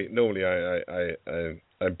 Normally,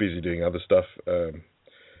 I'm busy doing other stuff.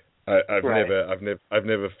 I've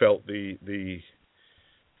never felt the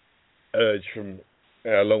urge from.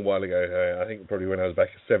 A long while ago, I think probably when I was back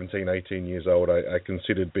 17, 18 years old, I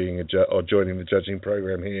considered being or joining the judging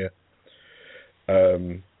program here.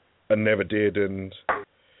 and never did, and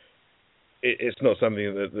it's not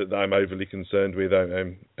something that I'm overly concerned with.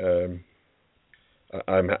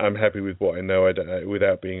 I'm happy with what I know,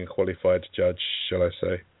 without being a qualified judge, shall I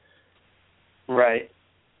say? Right.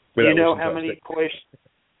 Do you know how many koi?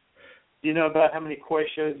 Do you know about how many koi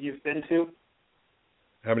shows you've been to?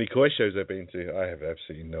 How many koi shows I've been to? I have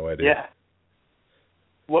absolutely no idea. Yeah.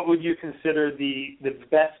 What would you consider the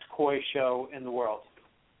best koi show in the world?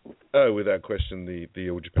 Oh, without question, the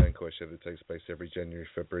All Japan Koi Show that takes place every January,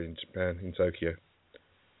 February in Japan, in Tokyo.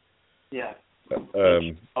 Yeah.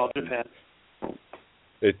 All Japan.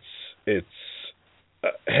 It's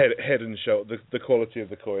head and shoulder. The quality of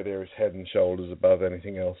the koi there is head and shoulders above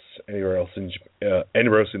anything else anywhere else in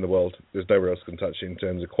the world. There's nowhere else can touch it in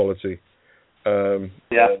terms of quality.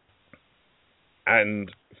 Yeah.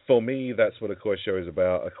 And for me, that's what a koi show is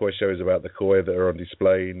about. A koi show is about the koi that are on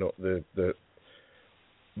display, not the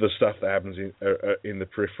stuff that happens in the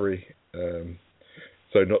periphery.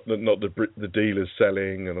 So not the dealers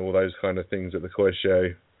selling and all those kind of things at the koi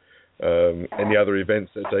show. Any other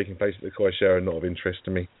events that are taking place at the koi show are not of interest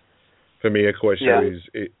to me. For me, a koi show is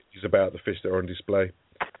about the fish that are on display.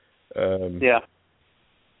 Yeah.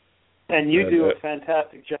 And you do a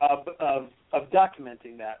fantastic job of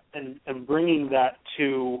documenting that and bringing that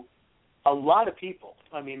to a lot of people.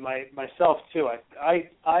 I mean, myself too. I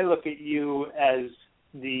look at you as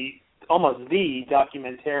almost the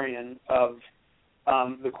documentarian of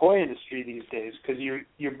the koi industry these days, because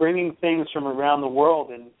you're bringing things from around the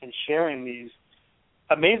world and sharing these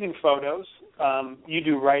amazing photos. You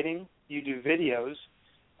do writing, you do videos.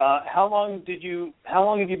 How long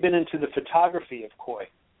have you been into the photography of koi?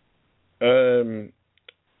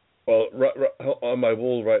 Well, right on my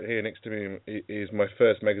wall right here next to me is my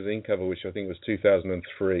first magazine cover, which I think was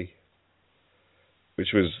 2003,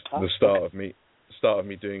 which was the start of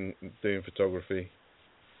me doing photography.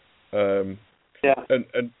 And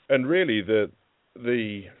really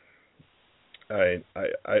I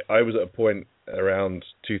was at a point around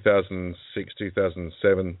 2006,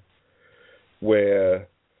 2007 where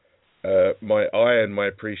my eye and my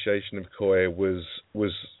appreciation of koi was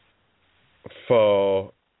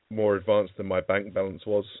far more advanced than my bank balance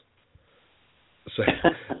was. So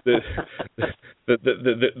the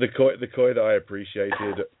koi that I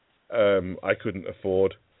appreciated, I couldn't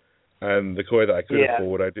afford, and the koi that I could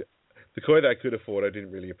afford, the koi that I could afford, I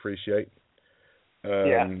didn't really appreciate.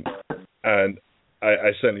 And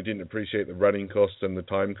I certainly didn't appreciate the running costs and the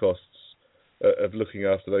time costs of looking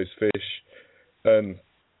after those fish. And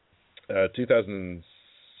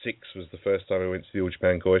 2006 was the first time I went to the All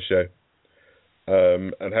Japan Koi Show.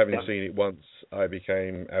 And having seen it once, I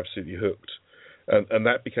became absolutely hooked. And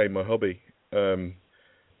that became my hobby.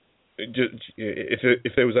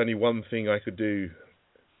 If there was only one thing I could do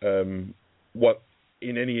in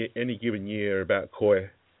any given year about koi,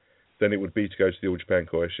 then it would be to go to the All Japan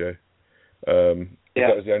Koi Show. If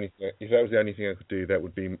that was the only thing I could do, that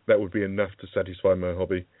would be enough to satisfy my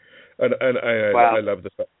hobby. And I love the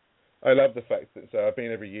fact that so I've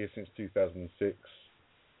been every year since 2006 to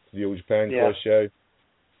the All Japan Koi Show.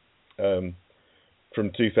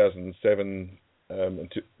 From 2007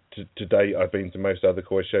 to date, I've been to most other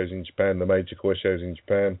koi shows in Japan, the major koi shows in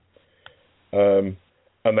Japan. And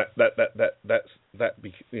that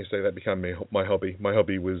became my hobby. My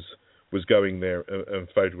hobby was going there and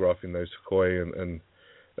photographing those koi and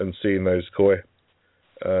seeing those koi.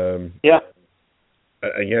 And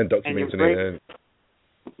documenting it.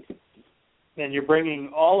 And you're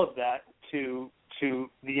bringing all of that to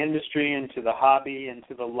the industry and to the hobby and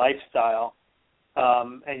to the lifestyle,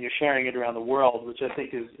 and you're sharing it around the world, which I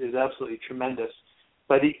think is absolutely tremendous.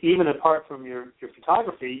 But even apart from your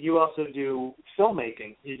photography, you also do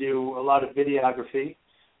filmmaking. You do a lot of videography.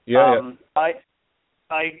 I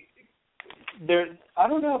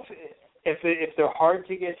don't know if they're hard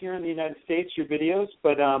to get here in the United States, your videos,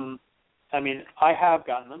 but I mean, I have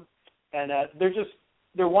gotten them, and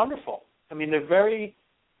they're wonderful. I mean, they're very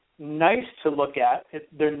nice to look at.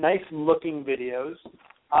 They're nice-looking videos.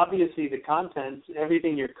 Obviously, the content,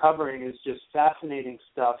 everything you're covering is just fascinating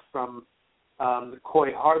stuff from the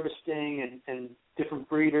koi harvesting and different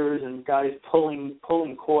breeders and guys pulling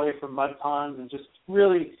koi from mud ponds, and just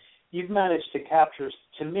really, you've managed to capture,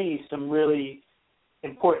 to me, some really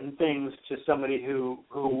important things to somebody who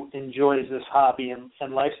enjoys this hobby and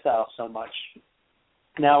lifestyle so much.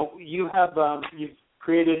 Now, you've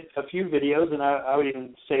created a few videos, and I would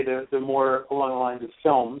even say they're more along the lines of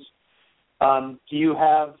films.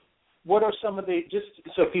 What are some of the, just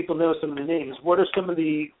so people know some of the names, what are some of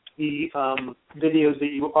the videos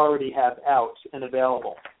that you already have out and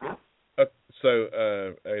available?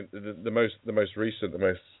 the most recent, the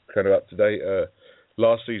most kind of up to date.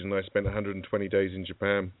 Last season, I spent 120 days in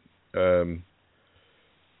Japan,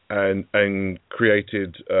 and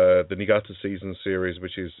created the Niigata season series,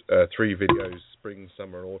 which is 3 videos: spring,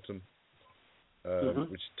 summer, autumn,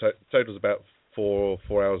 which totals about 4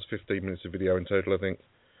 hours 15 minutes of video in total, I think.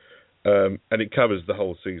 And it covers the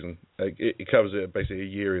whole season. It covers basically a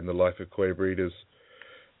year in the life of koi breeders.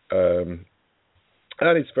 And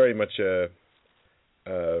it's very much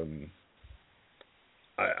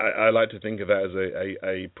I like to think of that as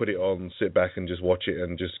a put it on, sit back and just watch it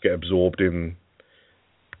and just get absorbed in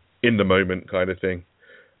the moment kind of thing.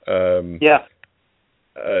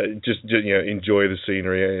 Just enjoy the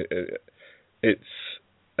scenery. It's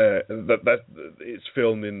it's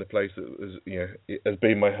filmed in the place that it has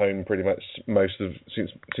been my home pretty much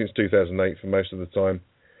since 2008 for most of the time,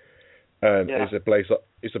 and it's a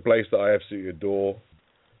place that I absolutely adore,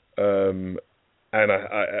 and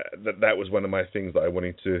that was one of my things that I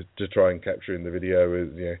wanted to try and capture in the video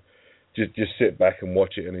is just sit back and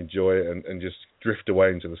watch it and enjoy it and just drift away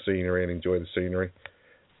into the scenery and enjoy the scenery.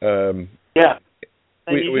 And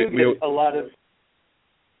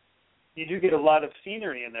you do get a lot of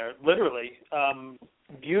scenery in there, literally.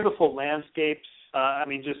 Beautiful landscapes.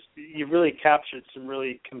 You really captured some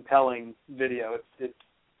really compelling video.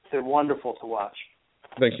 They're wonderful to watch.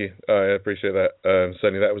 Thank you. I appreciate that.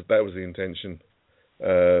 Certainly, that was the intention.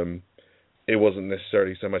 It wasn't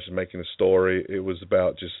necessarily so much as making a story. It was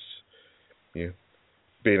about just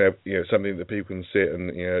being something that people can sit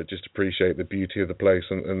and just appreciate the beauty of the place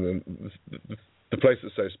and the place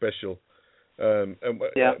that's so special.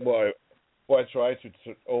 What I try to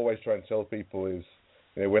always try and tell people is,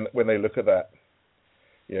 when they look at that,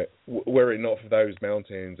 were it not for those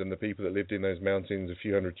mountains and the people that lived in those mountains a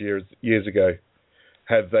few hundred years ago,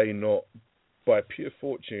 had they not, by pure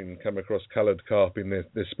fortune, come across coloured carp in their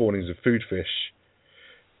spawnings of food fish,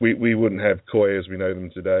 we wouldn't have koi as we know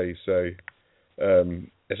them today. So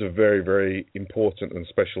it's a very, very important and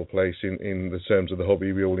special place in the terms of the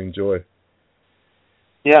hobby we all enjoy.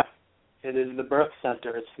 Yeah. It is the birth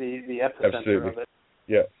center. It's the epicenter Absolutely. of it.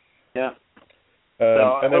 Yeah. Yeah. So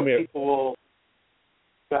I hope people will...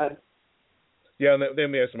 Go ahead. Yeah, and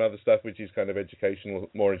then we have some other stuff which is kind of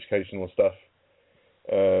more educational stuff.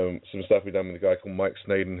 Some stuff we've done with a guy called Mike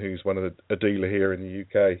Snaden, who's a dealer here in the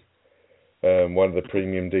UK. One of the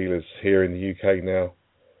premium dealers here in the UK now.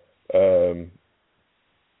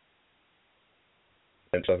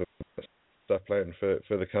 And stuff planned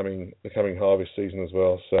for the coming harvest season as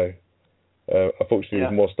well. So unfortunately,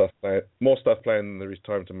 there's more stuff planned than there is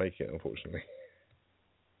time to make it. Unfortunately.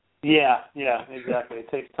 Yeah, exactly. It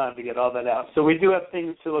takes time to get all that out. So we do have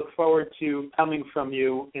things to look forward to coming from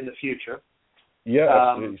you in the future. Yeah,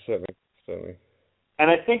 absolutely, certainly.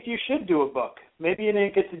 And I think you should do a book. Maybe you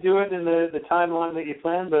didn't get to do it in the timeline that you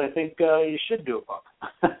planned, but I think you should do a book.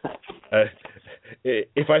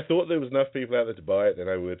 If I thought there was enough people out there to buy it, then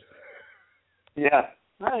I would. Yeah.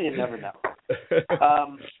 Well, you never know.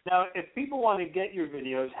 Now, if people want to get your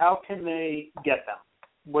videos, how can they get them?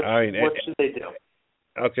 What should they do?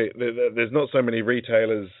 Okay, there's not so many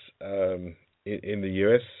retailers in the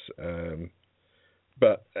US,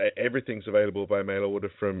 but everything's available by mail order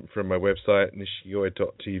from my website,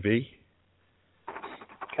 nishiyoi.tv.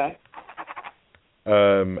 Okay.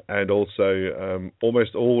 And also,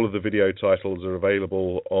 almost all of the video titles are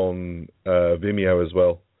available on Vimeo as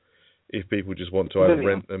well. If people just want to either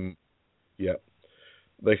rent them,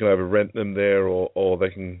 they can either rent them there or they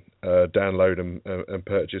can download them and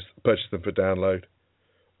purchase them for download,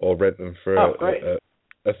 or rent them for a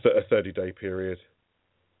 30-day period.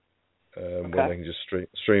 Where they can just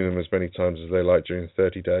stream them as many times as they like during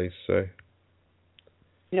 30 days. So.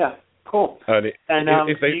 Yeah. Cool. And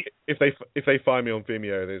if they find me on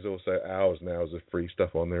Vimeo, there's also hours and hours of free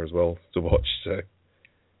stuff on there as well to watch. So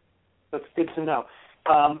that's good to know.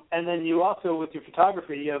 And then you also, with your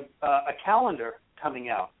photography, you have a calendar coming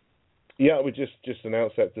out. Yeah, we just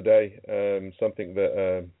announced that today. Something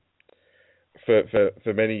that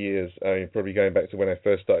for many years, probably going back to when I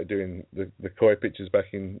first started doing the koi pictures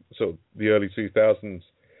back in sort of the early 2000s,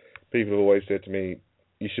 people have always said to me,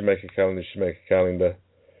 "You should make a calendar."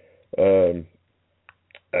 And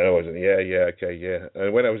I was like, yeah.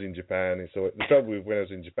 And when I was in Japan, the trouble with when I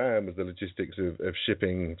was in Japan was the logistics of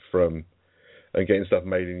shipping from and getting stuff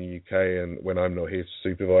made in the UK, and when I'm not here to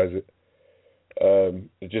supervise it.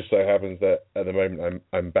 It just so happens that at the moment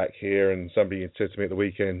I'm back here, and somebody had said to me at the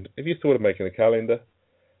weekend, "Have you thought of making a calendar?"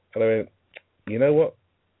 And I went, "You know what?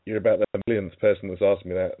 You're about the millionth person that's asked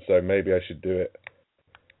me that, so maybe I should do it."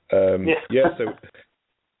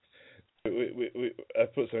 I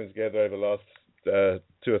put something together over the last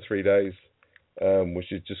 2 or 3 days, which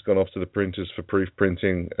has just gone off to the printers for proof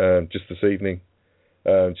printing just this evening.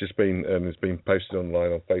 It's been posted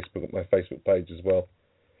online on Facebook, my Facebook page as well.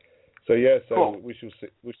 So cool. we shall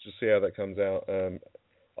see how that comes out.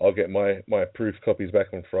 I'll get my approved copies back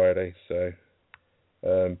on Friday. So,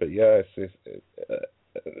 but yeah,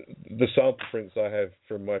 the sample prints I have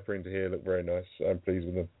from my printer here look very nice. I'm pleased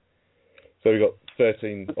with them. So we've got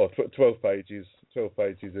 12 pages of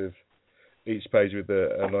each page with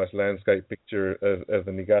a nice landscape picture of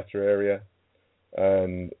the Niigata area,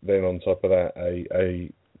 and then on top of that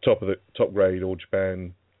a top grade All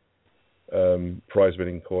Japan prize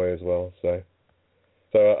winning koi as well. So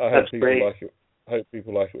I hope people like it. I hope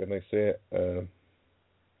people like it when they see it.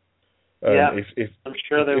 Yeah, I'm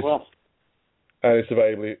sure they will. And it's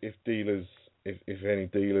available if any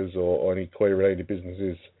dealers or any koi related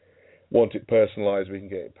businesses want it personalised, we can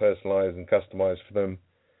get it personalised and customised for them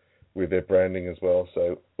with their branding as well.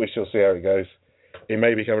 So we shall see how it goes. It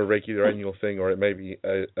may become a regular annual thing, or it may be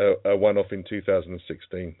a one-off in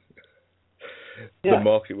 2016. Yeah.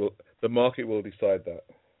 The market will decide that.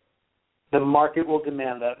 The market will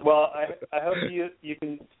demand that. Well, I hope you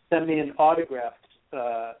can send me an autographed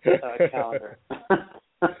calendar.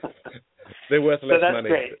 They're worth less so that's money.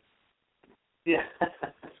 Great. Yeah.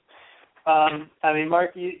 I mean,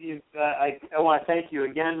 Mark, I want to thank you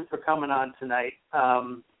again for coming on tonight.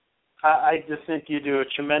 I just think you do a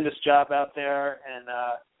tremendous job out there, and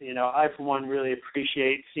I for one really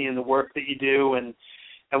appreciate seeing the work that you do and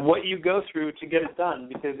what you go through to get it done,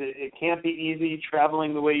 because it can't be easy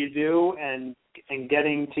traveling the way you do and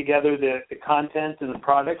getting together the content and the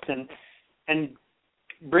products and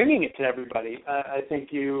bringing it to everybody. I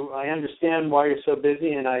understand why you're so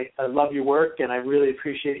busy, and I love your work, and I really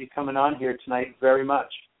appreciate you coming on here tonight very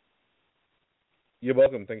much. You're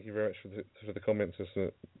welcome. Thank you very much for the comments.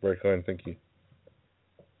 That's very kind. Thank you.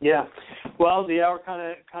 Yeah. Well, the hour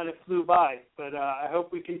kind of flew by, but I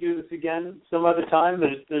hope we can do this again some other time.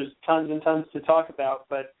 There's tons and tons to talk about,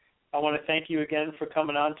 but I want to thank you again for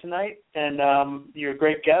coming on tonight, and you're a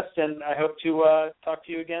great guest, and I hope to talk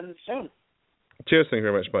to you again soon. Cheers. Thank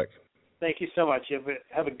you very much, Mike. Thank you so much.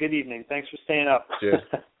 Have a good evening. Thanks for staying up. Cheers.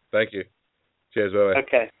 Thank you. Cheers. Bye-bye.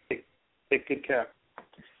 Okay. Take good care.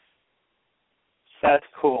 That's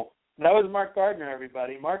cool. That was Mark Gardner,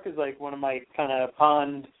 everybody. Mark is like one of my kind of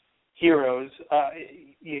pond heroes.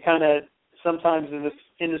 You kind of, sometimes in this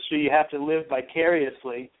industry, you have to live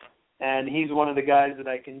vicariously, and he's one of the guys that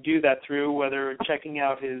I can do that through, whether checking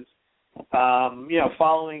out his,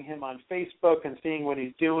 following him on Facebook and seeing what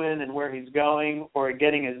he's doing and where he's going, or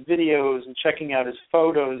getting his videos and checking out his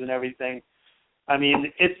photos and everything. I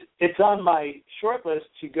mean, it's on my short list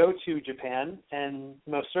to go to Japan, and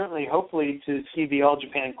most certainly, hopefully, to see the All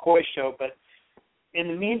Japan Koi Show. But in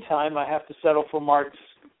the meantime, I have to settle for Mark's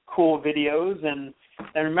cool videos. And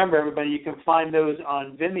remember, everybody, you can find those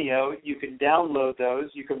on Vimeo. You can download those.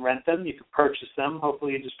 You can rent them. You can purchase them.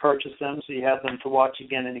 Hopefully, you just purchase them so you have them to watch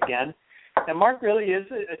again and again. And Mark really is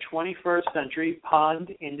a 21st century pond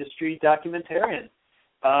industry documentarian.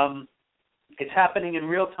 It's happening in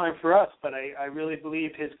real time for us, but I really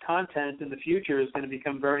believe his content in the future is going to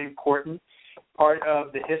become a very important part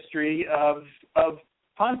of the history of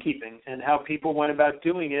pond keeping and how people went about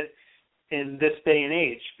doing it in this day and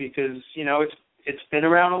age, because, it's been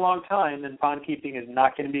around a long time, and pond keeping is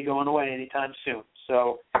not going to be going away anytime soon.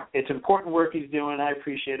 So it's important work he's doing. I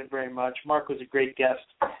appreciate it very much. Mark was a great guest,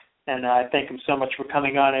 and I thank him so much for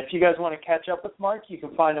coming on. If you guys want to catch up with Mark, you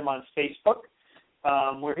can find him on Facebook,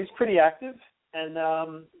 where he's pretty active. And,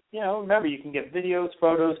 remember, you can get videos,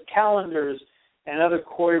 photos, calendars, and other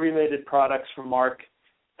koi-related products from Mark.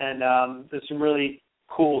 And there's some really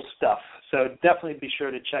cool stuff. So definitely be sure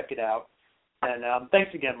to check it out. And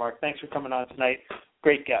thanks again, Mark. Thanks for coming on tonight.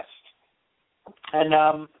 Great guest.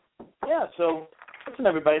 And, so listen,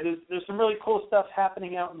 everybody, there's some really cool stuff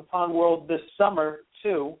happening out in the pond world this summer,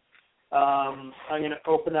 too. I'm going to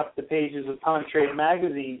open up the pages of Pond Trade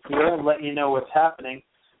Magazine here and let you know what's happening.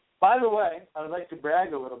 By the way, I would like to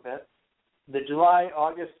brag a little bit. The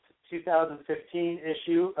July-August 2015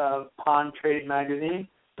 issue of Pond Trade Magazine,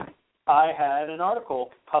 I had an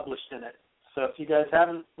article published in it. So if you guys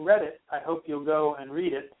haven't read it, I hope you'll go and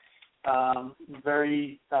read it.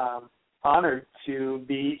 Very honored to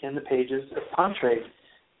be in the pages of Pond Trade.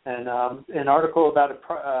 And an article about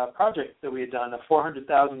a project that we had done, a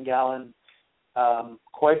 400,000-gallon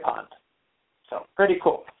koi pond. So pretty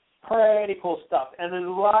cool. Pretty cool stuff. And there's a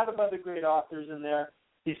lot of other great authors in there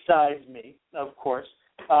besides me, of course.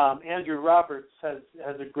 Andrew Roberts has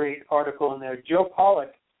a great article in there. Joe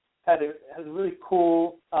Pollack has a really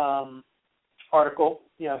cool article.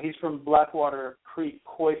 He's from Blackwater Creek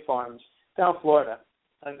Koi Farms down in Florida.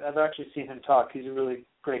 I've actually seen him talk. He's a really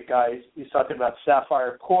great guy. He's talking about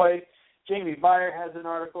sapphire koi. Jamie Beyer has an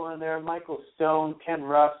article in there. Michael Stone, Ken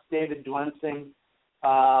Russ, David Dwensing,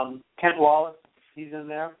 Kent Wallace. He's in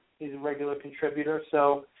there. He's a regular contributor.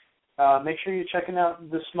 So make sure you're checking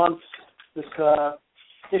out this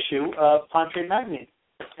issue of Pond Trade Magazine.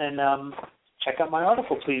 And check out my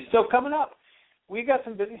article, please. So coming up, we got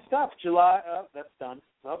some busy stuff. July, that's done.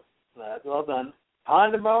 Oh, that's all done.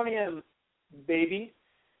 Pondemonium, baby.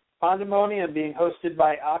 Pondemonium being hosted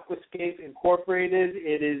by Aquascape Incorporated.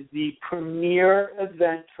 It is the premier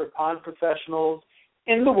event for pond professionals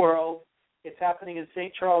in the world. It's happening in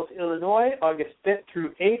St. Charles, Illinois, August 5th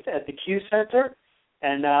through 8th at the Q Center.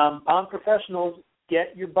 And pond professionals,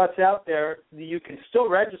 get your butts out there. You can still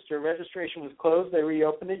register. Registration was closed. They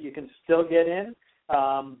reopened it. You can still get in,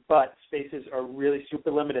 but spaces are really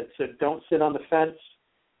super limited. So don't sit on the fence.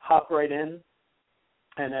 Hop right in.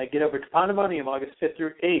 And get over to Pondemonium August 5th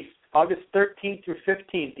through 8th. August 13th through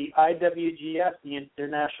 15th, the IWGS, the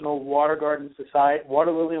International Water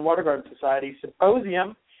Lily and Water Garden Society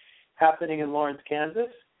Symposium, happening in Lawrence,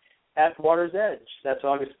 Kansas, at Water's Edge. That's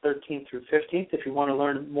August 13th through 15th. If you want to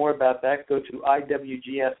learn more about that, go to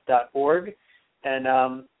iwgs.org. And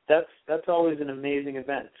that's always an amazing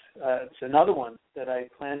event. It's another one that I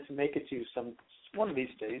plan to make it to one of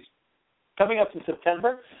these days. Coming up in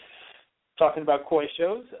September, talking about koi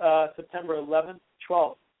shows, September 11th,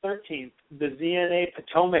 12th, 13th, the ZNA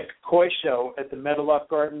Potomac Koi Show at the Meadowlark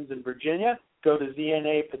Gardens in Virginia. Go to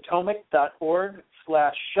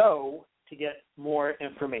znapotomac.org/show to get more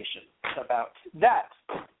information about that.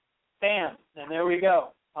 Bam! And there we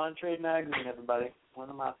go. Pond Trade Magazine, everybody. One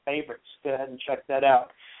of my favorites. Go ahead and check that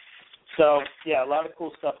out. So, yeah, a lot of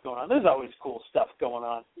cool stuff going on. There's always cool stuff going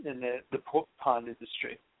on in the pond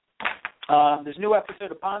industry. There's a new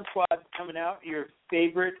episode of Pond Squad coming out, your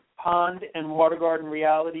favorite pond and water garden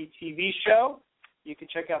reality TV show. You can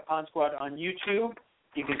check out Pond Squad on YouTube.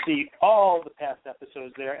 You can see all the past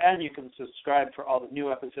episodes there, and you can subscribe for all the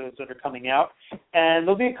new episodes that are coming out. And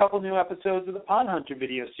there'll be a couple new episodes of the Pond Hunter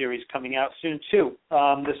video series coming out soon, too.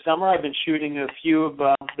 This summer I've been shooting a few of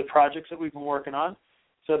the projects that we've been working on.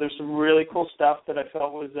 So there's some really cool stuff that I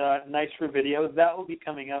felt was nice for video. That will be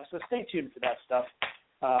coming up, so stay tuned for that stuff.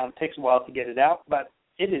 It takes a while to get it out, but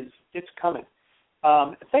it's coming.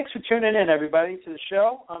 Thanks for tuning in, everybody, to the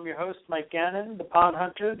show. I'm your host, Mike Gannon, the Pond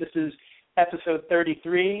Hunter. This is episode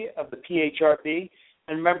 33 of the PHRB.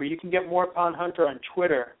 And remember, you can get more Pond Hunter on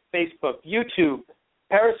Twitter, Facebook, YouTube,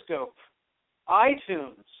 Periscope,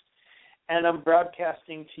 iTunes. And I'm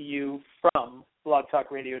broadcasting to you from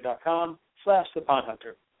blogtalkradio.com/The Pond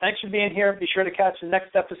Hunter. Thanks for being here. Be sure to catch the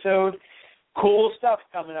next episode. Cool stuff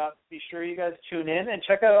coming up. Be sure you guys tune in and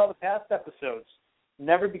check out all the past episodes.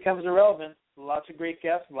 Never becomes irrelevant. Lots of great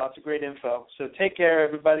guests, lots of great info. So take care,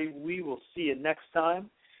 everybody. We will see you next time.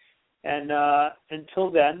 And until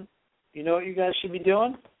then, you know what you guys should be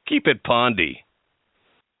doing? Keep it pondy.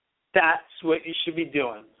 That's what you should be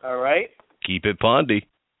doing, all right? Keep it pondy.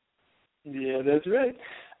 Yeah, that's right.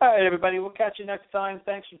 All right, everybody. We'll catch you next time.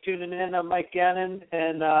 Thanks for tuning in. I'm Mike Gannon,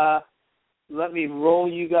 and let me roll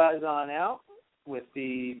you guys on out with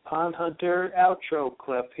the Pond Hunter outro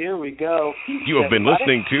clip. Here we go. You have been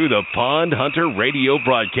listening to the Pond Hunter radio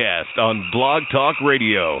broadcast on Blog Talk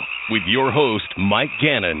Radio with your host, Mike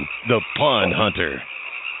Gannon, the Pond Hunter.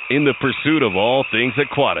 In the pursuit of all things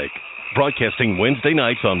aquatic, broadcasting Wednesday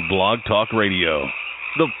nights on Blog Talk Radio.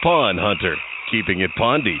 The Pond Hunter, keeping it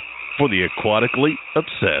pondy for the aquatically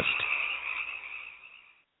obsessed.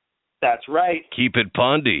 That's right. Keep it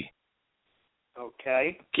pondy.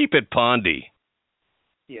 Okay. Keep it pondy.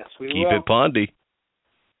 Yes, we will. Keep it pondy.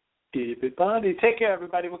 Keep it pondy. Take care,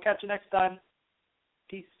 everybody. We'll catch you next time.